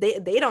that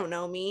they don't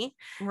know me.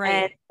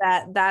 Right.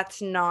 And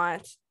that's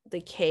not the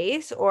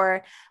case.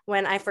 Or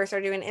when I first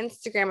started doing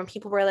Instagram and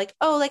people were like,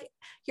 oh, like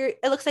it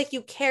looks like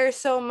you care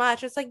so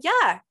much. It's like,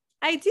 yeah,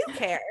 I do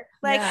care.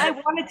 Like, I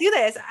want to do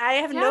this. I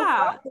have no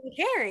problem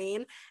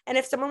caring. And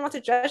if someone wants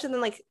to judge them,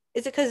 then like,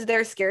 is it because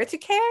they're scared to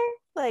care?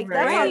 Like,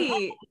 that's not,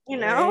 you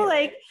know,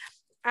 like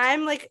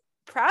I'm like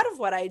proud of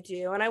what I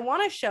do, and I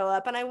want to show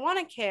up, and I want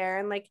to care,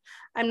 and like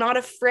I'm not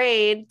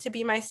afraid to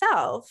be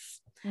myself.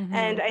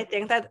 And I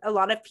think that a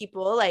lot of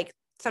people, like,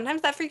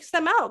 sometimes that freaks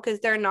them out because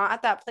they're not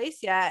at that place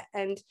yet,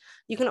 and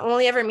you can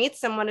only ever meet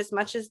someone as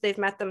much as they've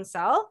met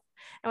themselves.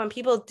 And when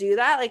people do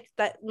that, like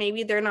that,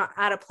 maybe they're not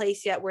at a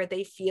place yet where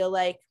they feel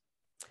like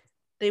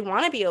they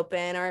want to be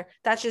open, or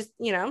that's just,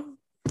 you know,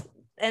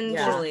 and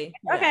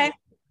okay,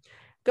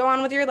 go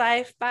on with your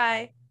life.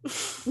 Bye.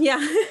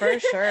 For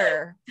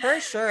sure.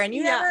 And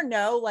you never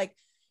know, like,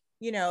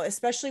 you know,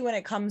 especially when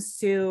it comes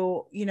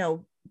to, you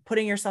know,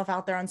 putting yourself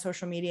out there on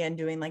social media and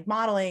doing like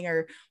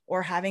modeling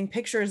or having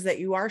pictures that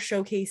you are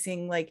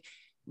showcasing like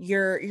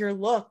your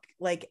look,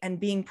 like, and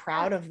being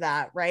proud of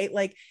that, right?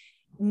 Like,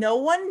 no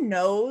one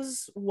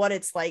knows what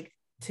it's like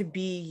to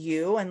be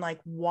you, and like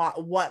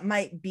what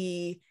might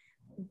be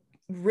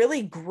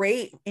really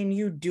great in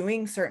you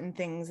doing certain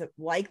things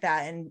like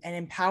that, and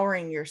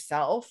empowering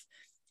yourself.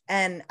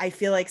 And I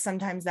feel like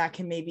sometimes that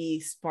can maybe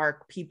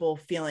spark people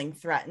feeling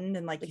threatened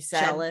and like you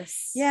said,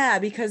 jealous. Yeah,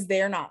 because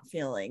they're not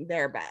feeling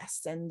their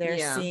best, and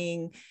they're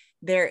seeing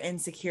their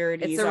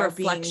insecurities are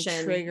being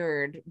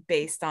triggered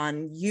based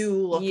on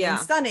you looking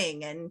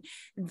stunning and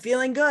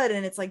feeling good.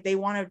 And it's like they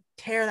want to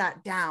tear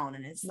that down.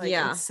 And it's like,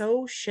 it's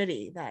so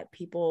shitty that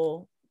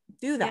people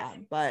do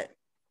that. But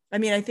I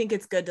mean, I think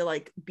it's good to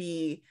like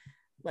be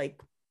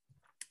like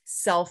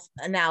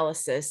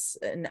self-analysis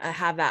and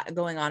have that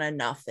going on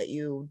enough that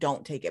you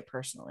don't take it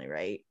personally,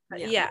 right?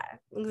 Yeah,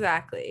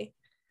 exactly.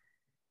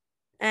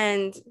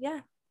 And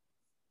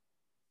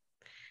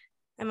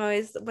I'm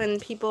always, when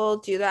people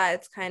do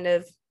that,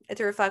 it's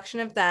a reflection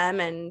of them,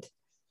 and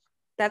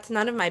that's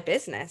none of my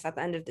business at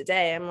the end of the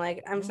day. I'm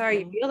like, I'm sorry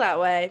you feel that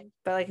way,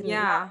 but like,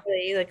 not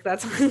really, like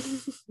that's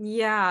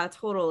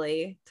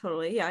totally.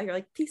 Yeah, you're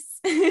like, peace.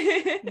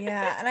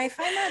 And I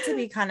find that to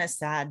be kind of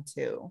sad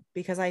too,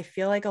 because I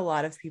feel like a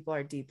lot of people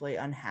are deeply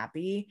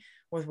unhappy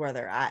with where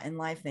they're at in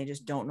life, and they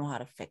just don't know how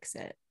to fix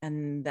it,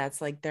 and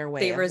that's like their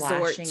way of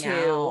lashing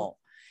out,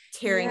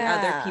 tearing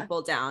other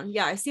people down.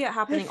 I see it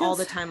happening all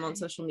the time on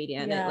social media,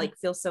 and it like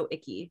feels so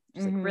icky.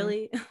 It's like,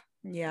 really?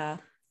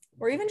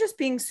 Or even just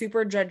being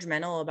super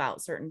judgmental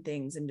about certain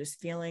things, and just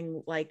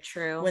feeling like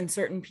when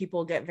certain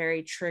people get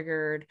very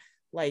triggered,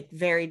 like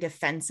very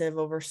defensive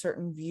over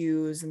certain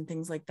views and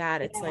things like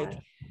that, it's like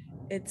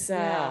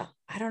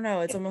I don't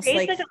know, it's almost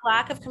like a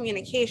lack of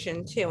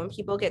communication too, when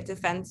people get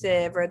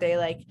defensive or they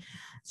like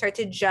start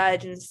to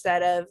judge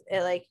instead of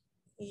it, like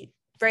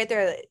right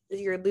there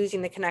you're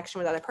losing the connection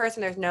with the other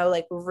person. There's no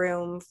like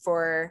room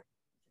for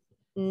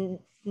new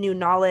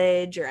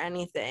knowledge or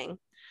anything.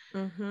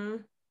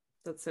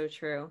 That's so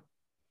true.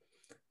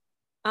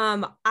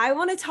 I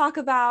want to talk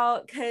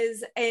about,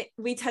 because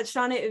we touched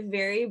on it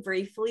very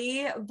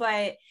briefly,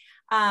 but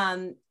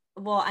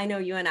well, I know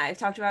you and I have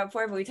talked about it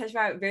before, but we touched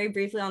about it very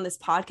briefly on this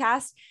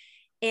podcast.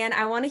 And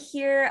I want to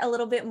hear a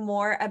little bit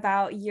more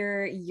about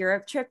your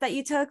Europe trip that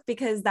you took,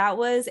 because that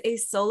was a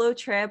solo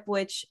trip,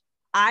 which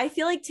I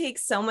feel like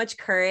takes so much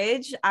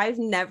courage. I've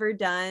never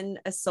done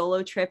a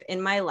solo trip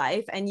in my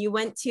life. And you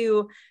went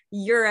to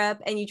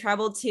Europe and you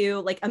traveled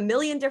to like a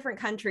million different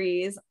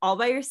countries all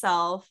by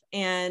yourself.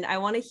 And I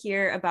want to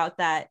hear about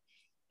that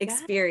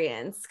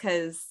experience,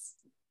 because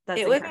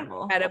that's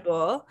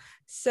incredible.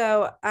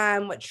 So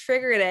what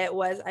triggered it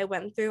was I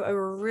went through a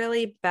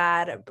really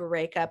bad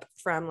breakup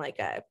from like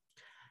a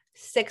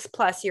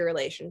 6+ year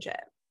relationship,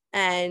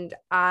 and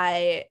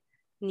I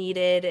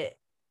needed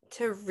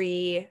to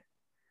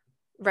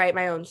rewrite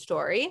my own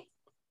story,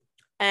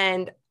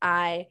 and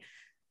I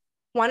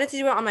wanted to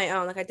do it on my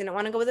own. Like, I didn't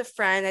want to go with a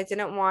friend. I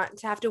didn't want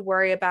to have to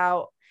worry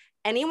about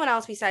anyone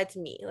else besides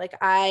me. Like,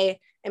 I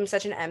am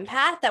such an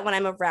empath that when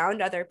I'm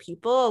around other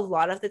people, a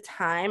lot of the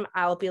time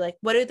I'll be like,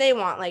 what do they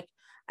want? Like,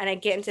 and I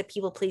get into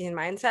people pleasing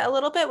mindset a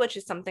little bit, which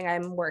is something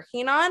I'm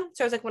working on.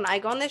 So I was like, when I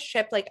go on this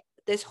trip, like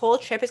this whole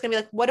trip is gonna be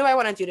like, what do I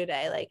want to do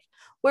today? Like,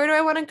 where do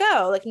I want to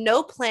go? Like,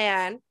 no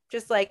plan,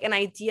 just like an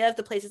idea of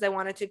the places I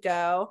wanted to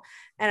go.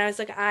 And I was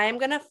like, I'm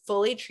going to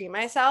fully treat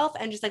myself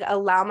and just like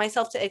allow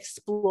myself to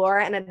explore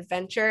and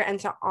adventure and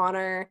to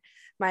honor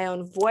my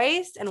own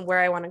voice and where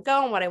I want to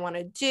go and what I want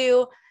to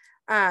do.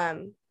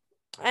 And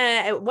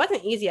it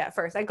wasn't easy at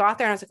first. I got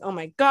there and I was like, oh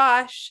my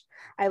gosh,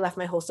 I left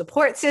my whole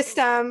support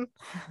system.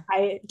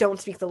 I don't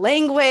speak the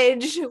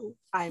language.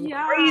 I'm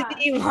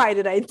crazy. Why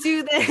did I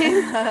do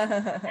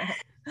this?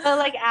 But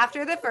like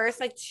after the first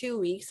like 2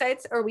 weeks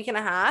or week and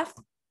a half,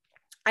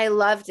 I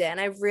loved it. And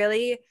I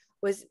really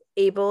was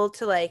able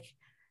to like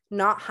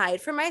not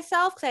hide from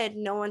myself, because I had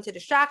no one to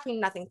distract me,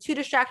 nothing to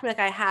distract me. Like,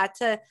 I had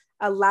to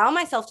allow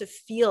myself to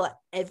feel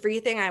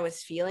everything I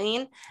was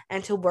feeling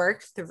and to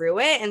work through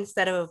it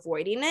instead of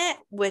avoiding it,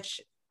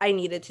 which I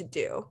needed to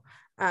do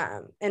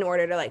in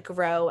order to like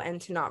grow and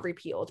to not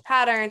repeat old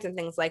patterns and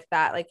things like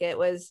that. Like, it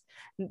was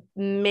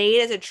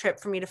made as a trip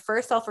for me to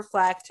first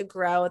self-reflect, to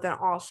grow, then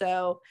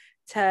also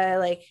to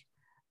like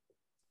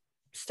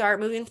start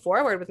moving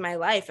forward with my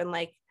life and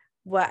like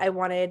what I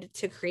wanted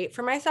to create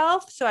for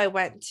myself. So I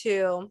went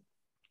to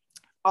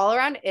all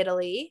around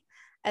Italy,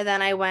 and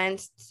then I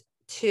went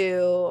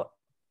to,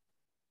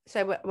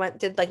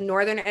 did like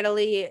Northern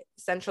Italy,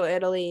 Central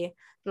Italy,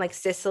 and like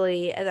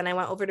Sicily. And then I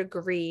went over to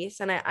Greece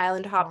and I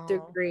island hopped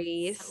through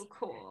Greece. So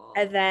cool.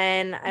 And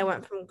then I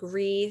went from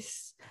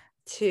Greece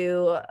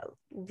to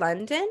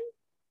London,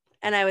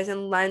 and I was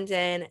in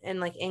London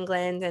and like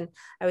England, and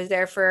I was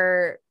there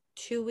for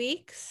 2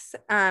 weeks.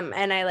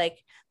 And I like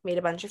made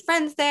a bunch of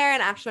friends there.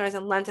 And actually when I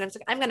was in London, I was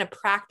like, I'm going to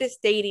practice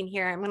dating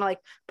here. I'm going to like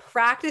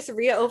practice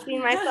reopening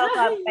myself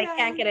up. I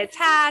can't get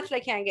attached. I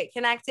can't get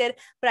connected,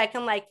 but I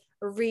can like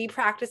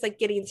re-practice like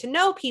getting to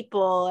know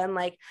people and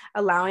like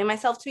allowing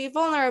myself to be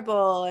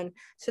vulnerable. And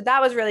so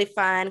that was really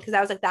fun, because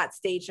that was like that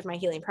stage of my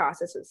healing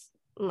process was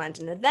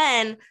London. And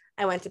then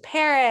I went to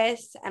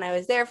Paris and I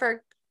was there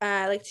for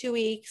like 2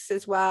 weeks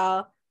as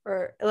well.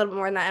 or a little bit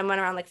more than that. I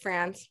went around like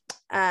France.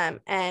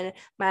 And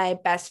my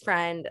best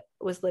friend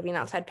was living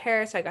outside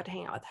Paris, so I got to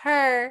hang out with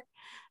her.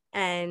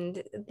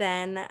 And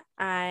then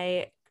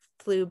I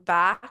flew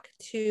back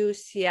to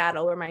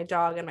Seattle where my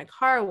dog and my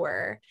car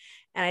were.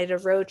 And I did a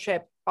road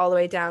trip all the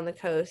way down the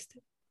coast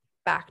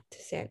back to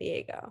San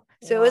Diego.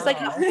 So It was like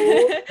a whole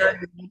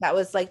journey that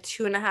was like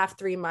 2.5,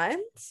 3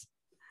 months.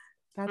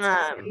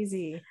 That's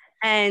crazy.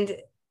 And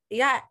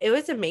yeah, it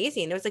was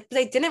amazing. It was like,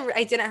 because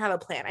I didn't have a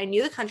plan. I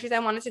knew the countries I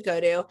wanted to go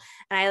to,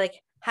 and I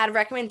like had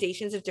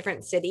recommendations of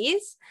different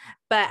cities,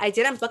 but I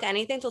didn't book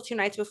anything until 2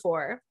 nights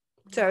before.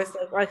 So I was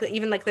like,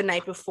 even like the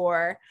night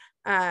before.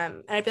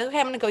 And I'd be like, okay,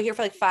 I'm gonna go here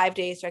for like 5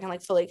 days so I can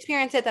like fully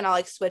experience it. Then I'll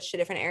like switch to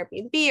different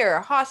Airbnb or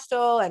a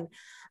hostel, and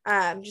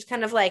just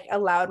kind of like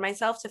allowed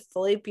myself to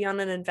fully be on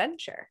an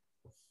adventure.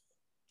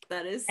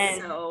 That is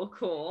so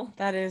cool.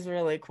 That is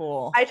really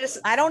cool. I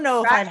don't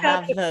know if I'd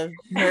have the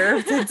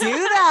nerve to do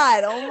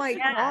that. Oh my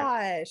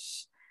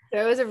gosh. So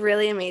it was a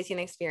really amazing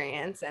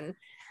experience. And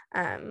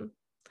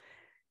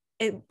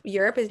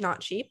Europe is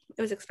not cheap.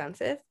 It was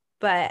expensive,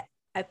 but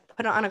I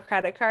put it on a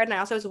credit card, and I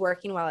also was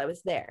working while I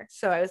was there.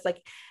 So I was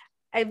like,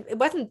 it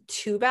wasn't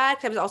too bad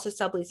because I was also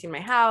subleasing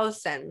my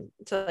house, and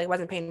so like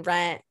wasn't paying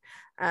rent.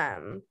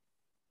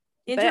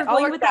 But you're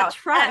going with that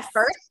trust. At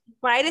first,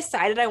 when I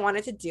decided I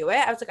wanted to do it,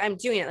 I was like, I'm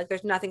doing it. Like,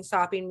 there's nothing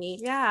stopping me.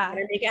 Yeah. I'm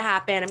gonna make it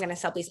happen. I'm gonna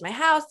sublease my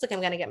house. Like,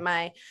 I'm gonna get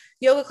my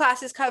yoga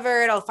classes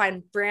covered. I'll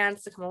find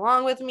brands to come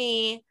along with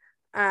me.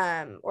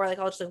 Or like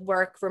I'll just like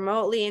work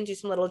remotely and do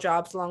some little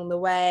jobs along the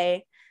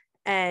way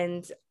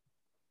and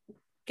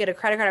get a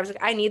credit card. I was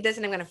like, I need this,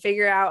 and I'm gonna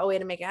figure out a way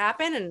to make it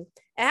happen. And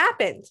it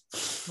happened.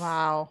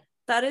 Wow.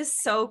 That is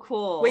so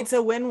cool. Wait,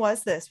 so when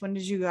was this? When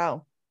did you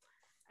go?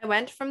 I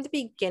went from the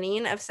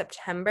beginning of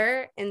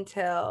September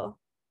until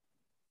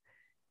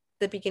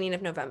the beginning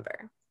of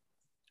November.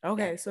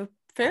 Okay, so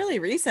fairly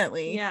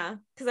recently. Yeah,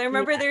 because I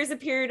remember there's a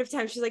period of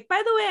time she's like,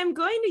 by the way, I'm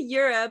going to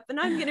Europe and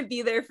I'm gonna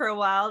be there for a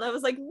while. And I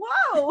was like,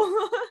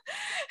 whoa.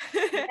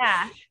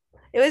 Yeah,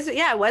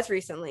 it was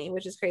recently,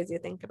 which is crazy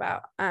to think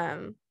about.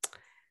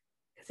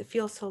 Because it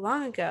feels so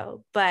long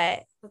ago,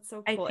 but that's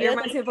so cool. It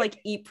reminds me of like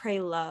Eat, Pray,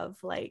 Love.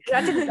 Like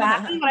that's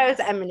exactly what I was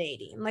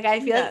emanating. Like I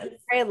feel like Eat,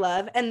 Pray,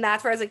 Love, and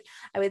that's where I was like,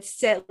 I would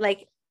sit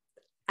like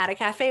at a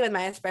cafe with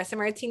my espresso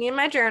martini in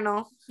my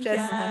journal.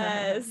 Just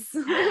I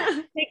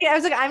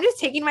was like, I'm just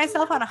taking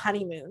myself on a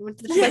honeymoon.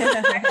 With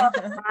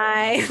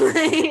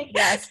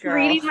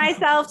reading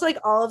myself to like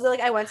all of the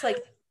I went to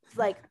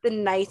like the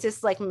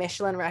nicest like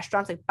Michelin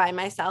restaurants like by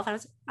myself. And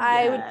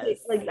I was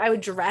like, I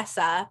would dress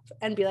up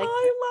and be like,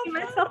 I love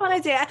myself on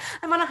a day.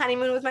 I'm on a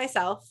honeymoon with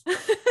myself.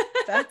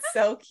 That's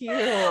so cute.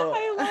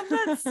 I love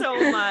that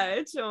so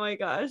much. Oh my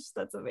gosh,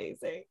 that's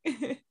amazing.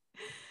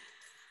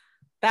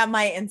 That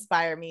might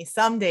inspire me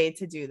someday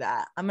to do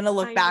that. I'm going to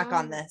look back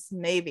on this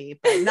maybe,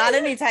 but not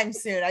anytime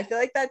soon. I feel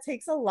like that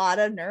takes a lot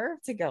of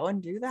nerve to go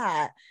and do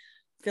that.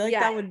 I feel like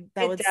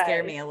that would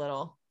scare me a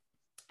little.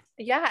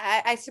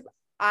 Yeah.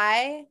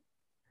 I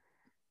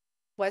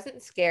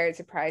wasn't scared,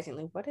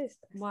 surprisingly. What is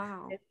this?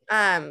 Wow.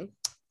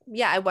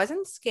 Yeah, I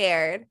wasn't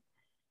scared.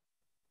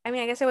 I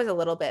mean, I guess I was a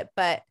little bit,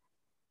 but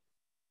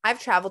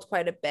I've traveled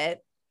quite a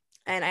bit,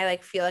 and I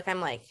like feel like I'm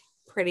like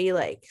pretty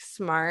like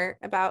smart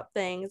about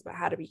things, about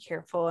how to be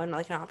careful and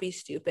like not be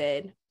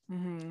stupid,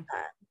 and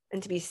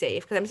to be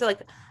safe, because I'm still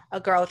like a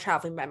girl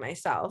traveling by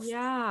myself.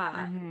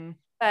 Yeah.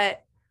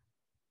 But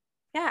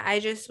yeah, I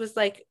just was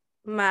like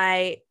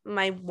my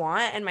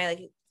want and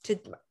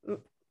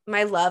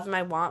my love and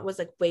my want was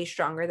like way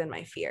stronger than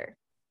my fear.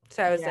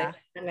 So I was like,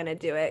 I'm gonna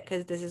do it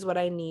because this is what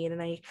I need,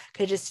 and I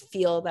could just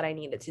feel that I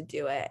needed to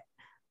do it.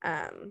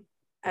 That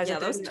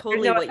was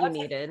totally what you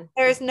needed.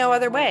 There's no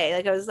other way.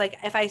 Like I was like,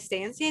 if I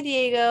stay in San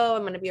Diego,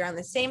 I'm gonna be around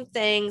the same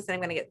things, and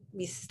I'm gonna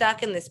be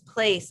stuck in this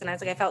place. And I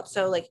was like, I just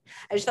felt like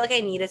I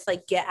needed to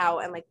like get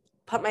out and like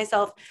put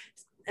myself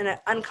in an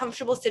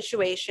uncomfortable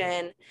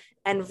situation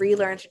and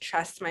relearn to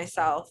trust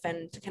myself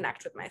and to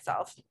connect with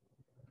myself.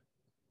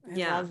 I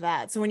love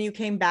that. So when you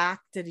came back,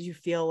 did you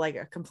feel like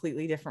a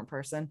completely different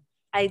person?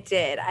 I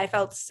did. I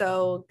felt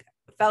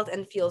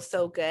and feel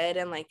so good.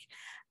 And like,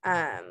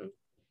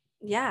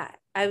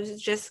 I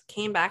just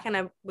came back and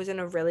I was in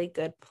a really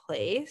good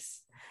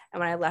place. And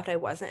when I left, I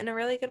wasn't in a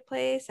really good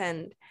place.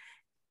 And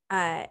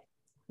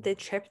the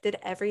trip did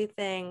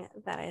everything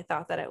that I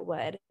thought that it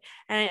would.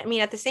 And I mean,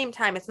 at the same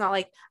time, it's not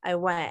like I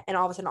went and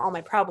all of a sudden all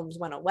my problems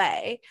went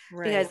away,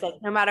 because like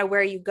no matter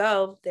where you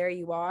go, there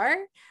you are.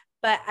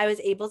 But I was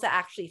able to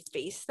actually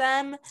face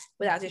them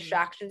without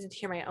distractions and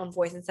hear my own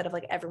voice instead of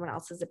like everyone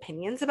else's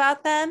opinions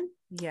about them.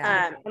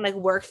 And like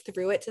work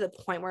through it to the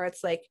point where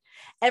it's like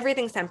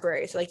everything's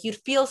temporary. So like you'd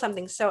feel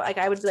something. So like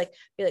I would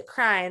be like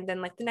crying.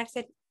 Then like the next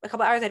day, a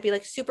couple hours, I'd be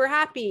like super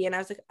happy. And I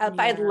was like, if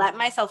I'd let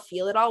myself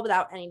feel it all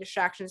without any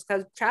distractions, because I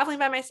was traveling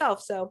by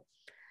myself. So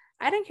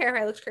I didn't care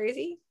if I looked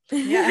crazy.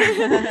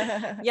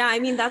 Yeah, I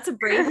mean, that's a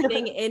brave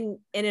thing in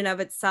and of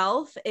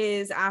itself,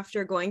 is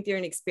after going through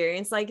an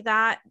experience like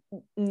that,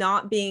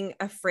 not being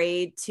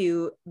afraid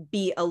to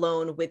be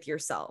alone with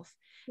yourself.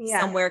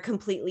 somewhere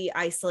completely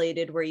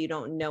isolated where you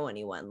don't know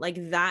anyone.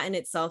 Like that in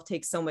itself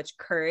takes so much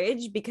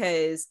courage,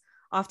 because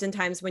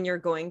oftentimes when you're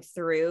going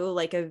through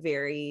like a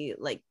very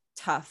like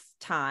tough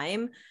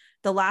time,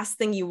 the last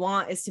thing you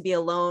want is to be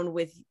alone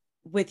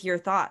with your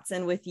thoughts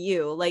and with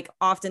you. Like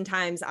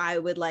oftentimes I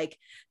would like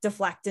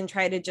deflect and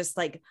try to just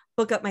like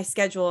book up my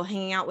schedule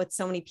hanging out with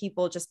so many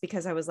people, just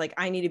because I was like,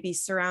 I need to be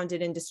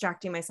surrounded and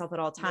distracting myself at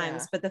all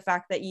times. But the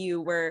fact that you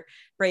were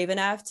brave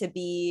enough to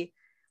be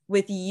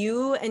with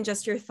you and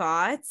just your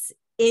thoughts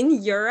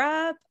in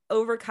Europe,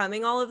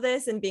 overcoming all of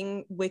this and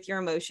being with your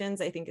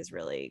emotions, I think is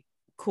really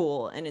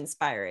cool and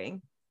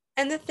inspiring.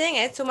 And the thing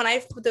is, so when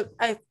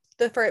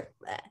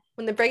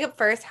when the breakup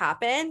first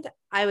happened,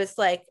 I was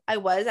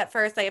at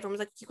first, like everyone was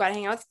like, you gotta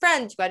hang out with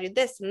friends, you gotta do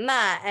this and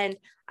that. And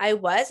I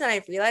realized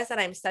that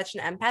I'm such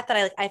an empath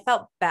that I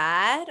felt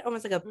bad,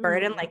 almost like a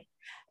burden, like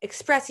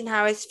expressing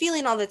how I was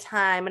feeling all the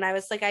time. And I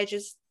was like, I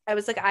just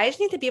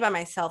need to be by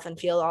myself and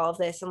feel all of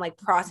this and like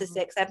process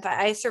it. Because if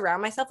I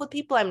surround myself with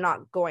people, I'm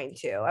not going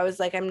to. I was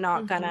like, I'm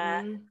not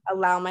gonna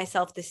allow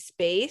myself the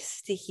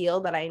space to heal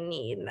that I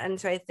need. And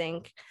so I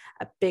think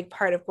a big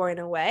part of going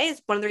away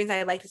is one of the reasons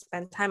I like to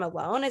spend time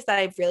alone, is that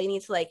I really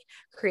need to like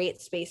create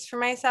space for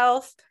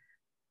myself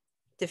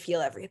to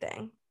feel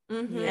everything.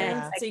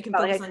 And so you can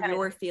focus on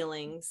your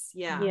feelings.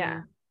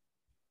 Yeah.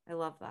 I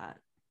love that.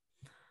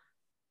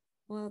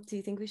 Well, do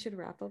you think we should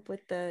wrap up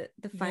with the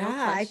final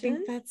question? I think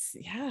that's,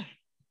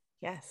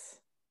 yes.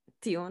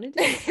 Do you want to do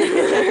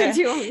it?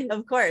 Do you want me to?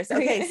 Of course.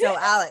 Okay, so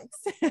Alex.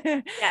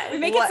 We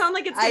make it sound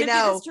like it's going to be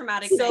this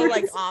dramatic. So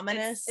like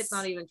ominous. It's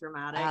not even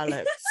dramatic.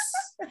 Alex.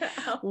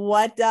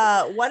 What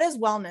does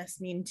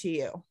wellness mean to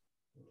you?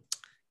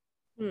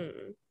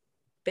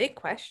 Big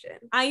question.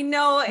 I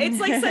know, it's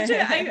like such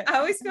a I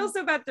always feel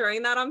so bad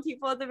throwing that on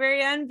people at the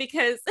very end,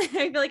 because I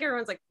feel like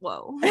everyone's like,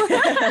 whoa,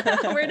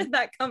 where did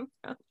that come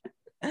from?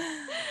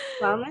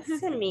 Wellness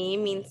to me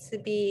means to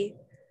be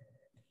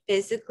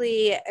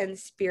physically and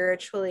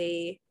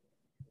spiritually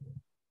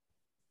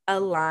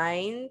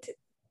aligned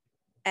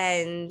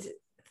and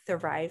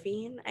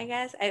thriving, I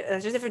guess.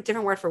 There's just a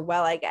different word for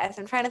well, I guess.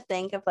 I'm trying to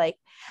think of like,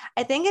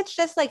 I think it's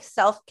just like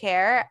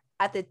self-care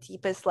at the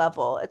deepest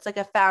level. It's like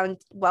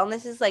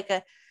wellness is like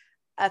a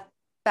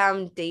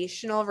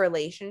foundational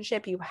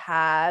relationship you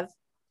have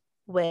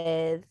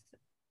with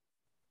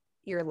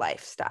your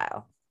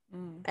lifestyle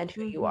and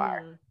who you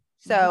are.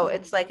 So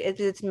it's like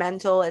it's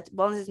mental,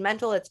 wellness is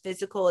mental, it's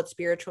physical, it's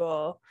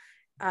spiritual,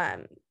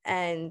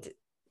 and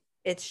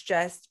it's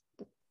just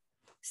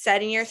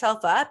setting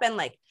yourself up and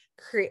like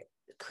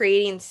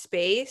creating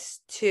space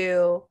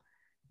to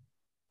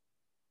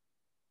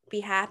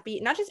be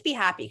happy. Not just be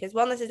happy, because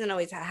wellness isn't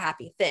always a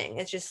happy thing.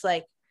 It's just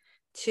like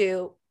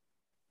to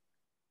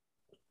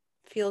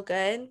feel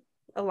good,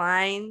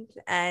 aligned,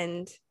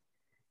 and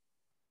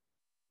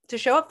to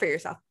show up for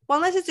yourself.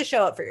 Wellness is to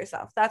show up for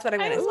yourself. That's what I'm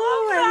going to say. I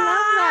love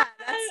that.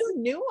 That's a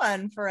new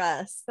one for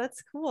us.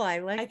 That's cool. I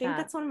think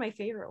that's one of my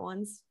favorite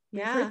ones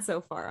we've heard so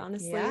far,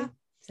 honestly. Yeah,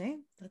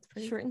 same. That's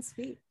pretty short and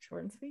sweet.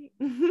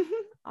 I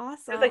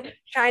Awesome. was like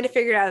trying to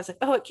figure it out. I was like,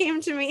 oh, it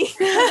came to me.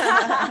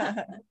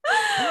 I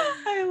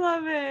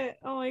love it.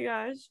 Oh my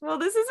gosh. Well,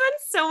 this has been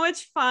so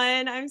much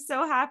fun. I'm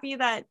so happy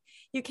that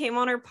you came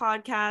on our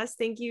podcast.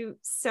 Thank you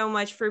so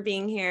much for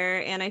being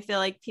here. And I feel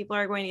like people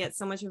are going to get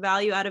so much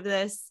value out of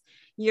this.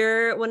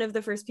 You're one of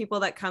the first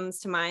people that comes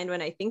to mind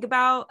when I think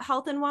about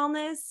health and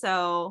wellness.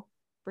 So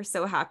we're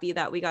so happy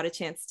that we got a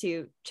chance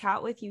to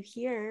chat with you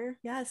here.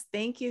 Yes.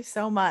 Thank you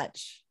so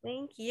much.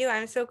 Thank you.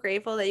 I'm so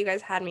grateful that you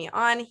guys had me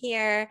on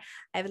here.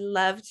 I've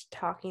loved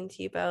talking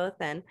to you both,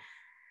 and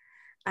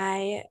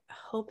I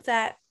hope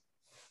that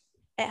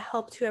it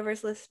helped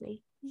whoever's listening.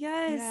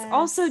 Yes.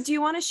 Also, do you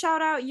want to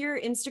shout out your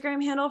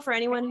Instagram handle for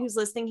anyone who's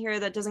listening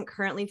here that doesn't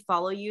currently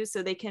follow you,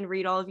 so they can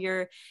read all of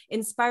your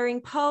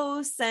inspiring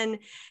posts and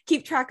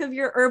keep track of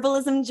your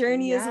herbalism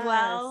journey as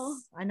well?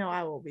 I know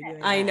I will be doing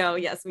that. I know.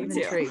 Yes, me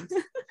too. Intrigued.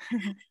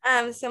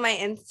 So my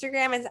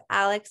Instagram is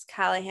Alex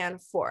Callahan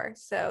 4.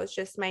 So it's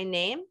just my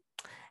name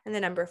and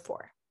the number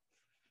 4.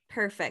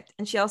 Perfect.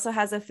 And she also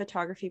has a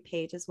photography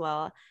page as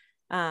well.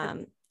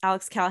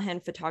 Alex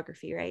Callahan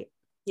Photography, right?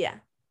 Yeah.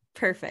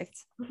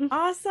 Perfect.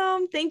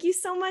 Awesome. Thank you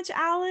so much,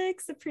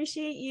 Alex.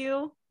 Appreciate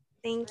you.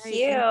 Thank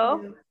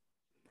you.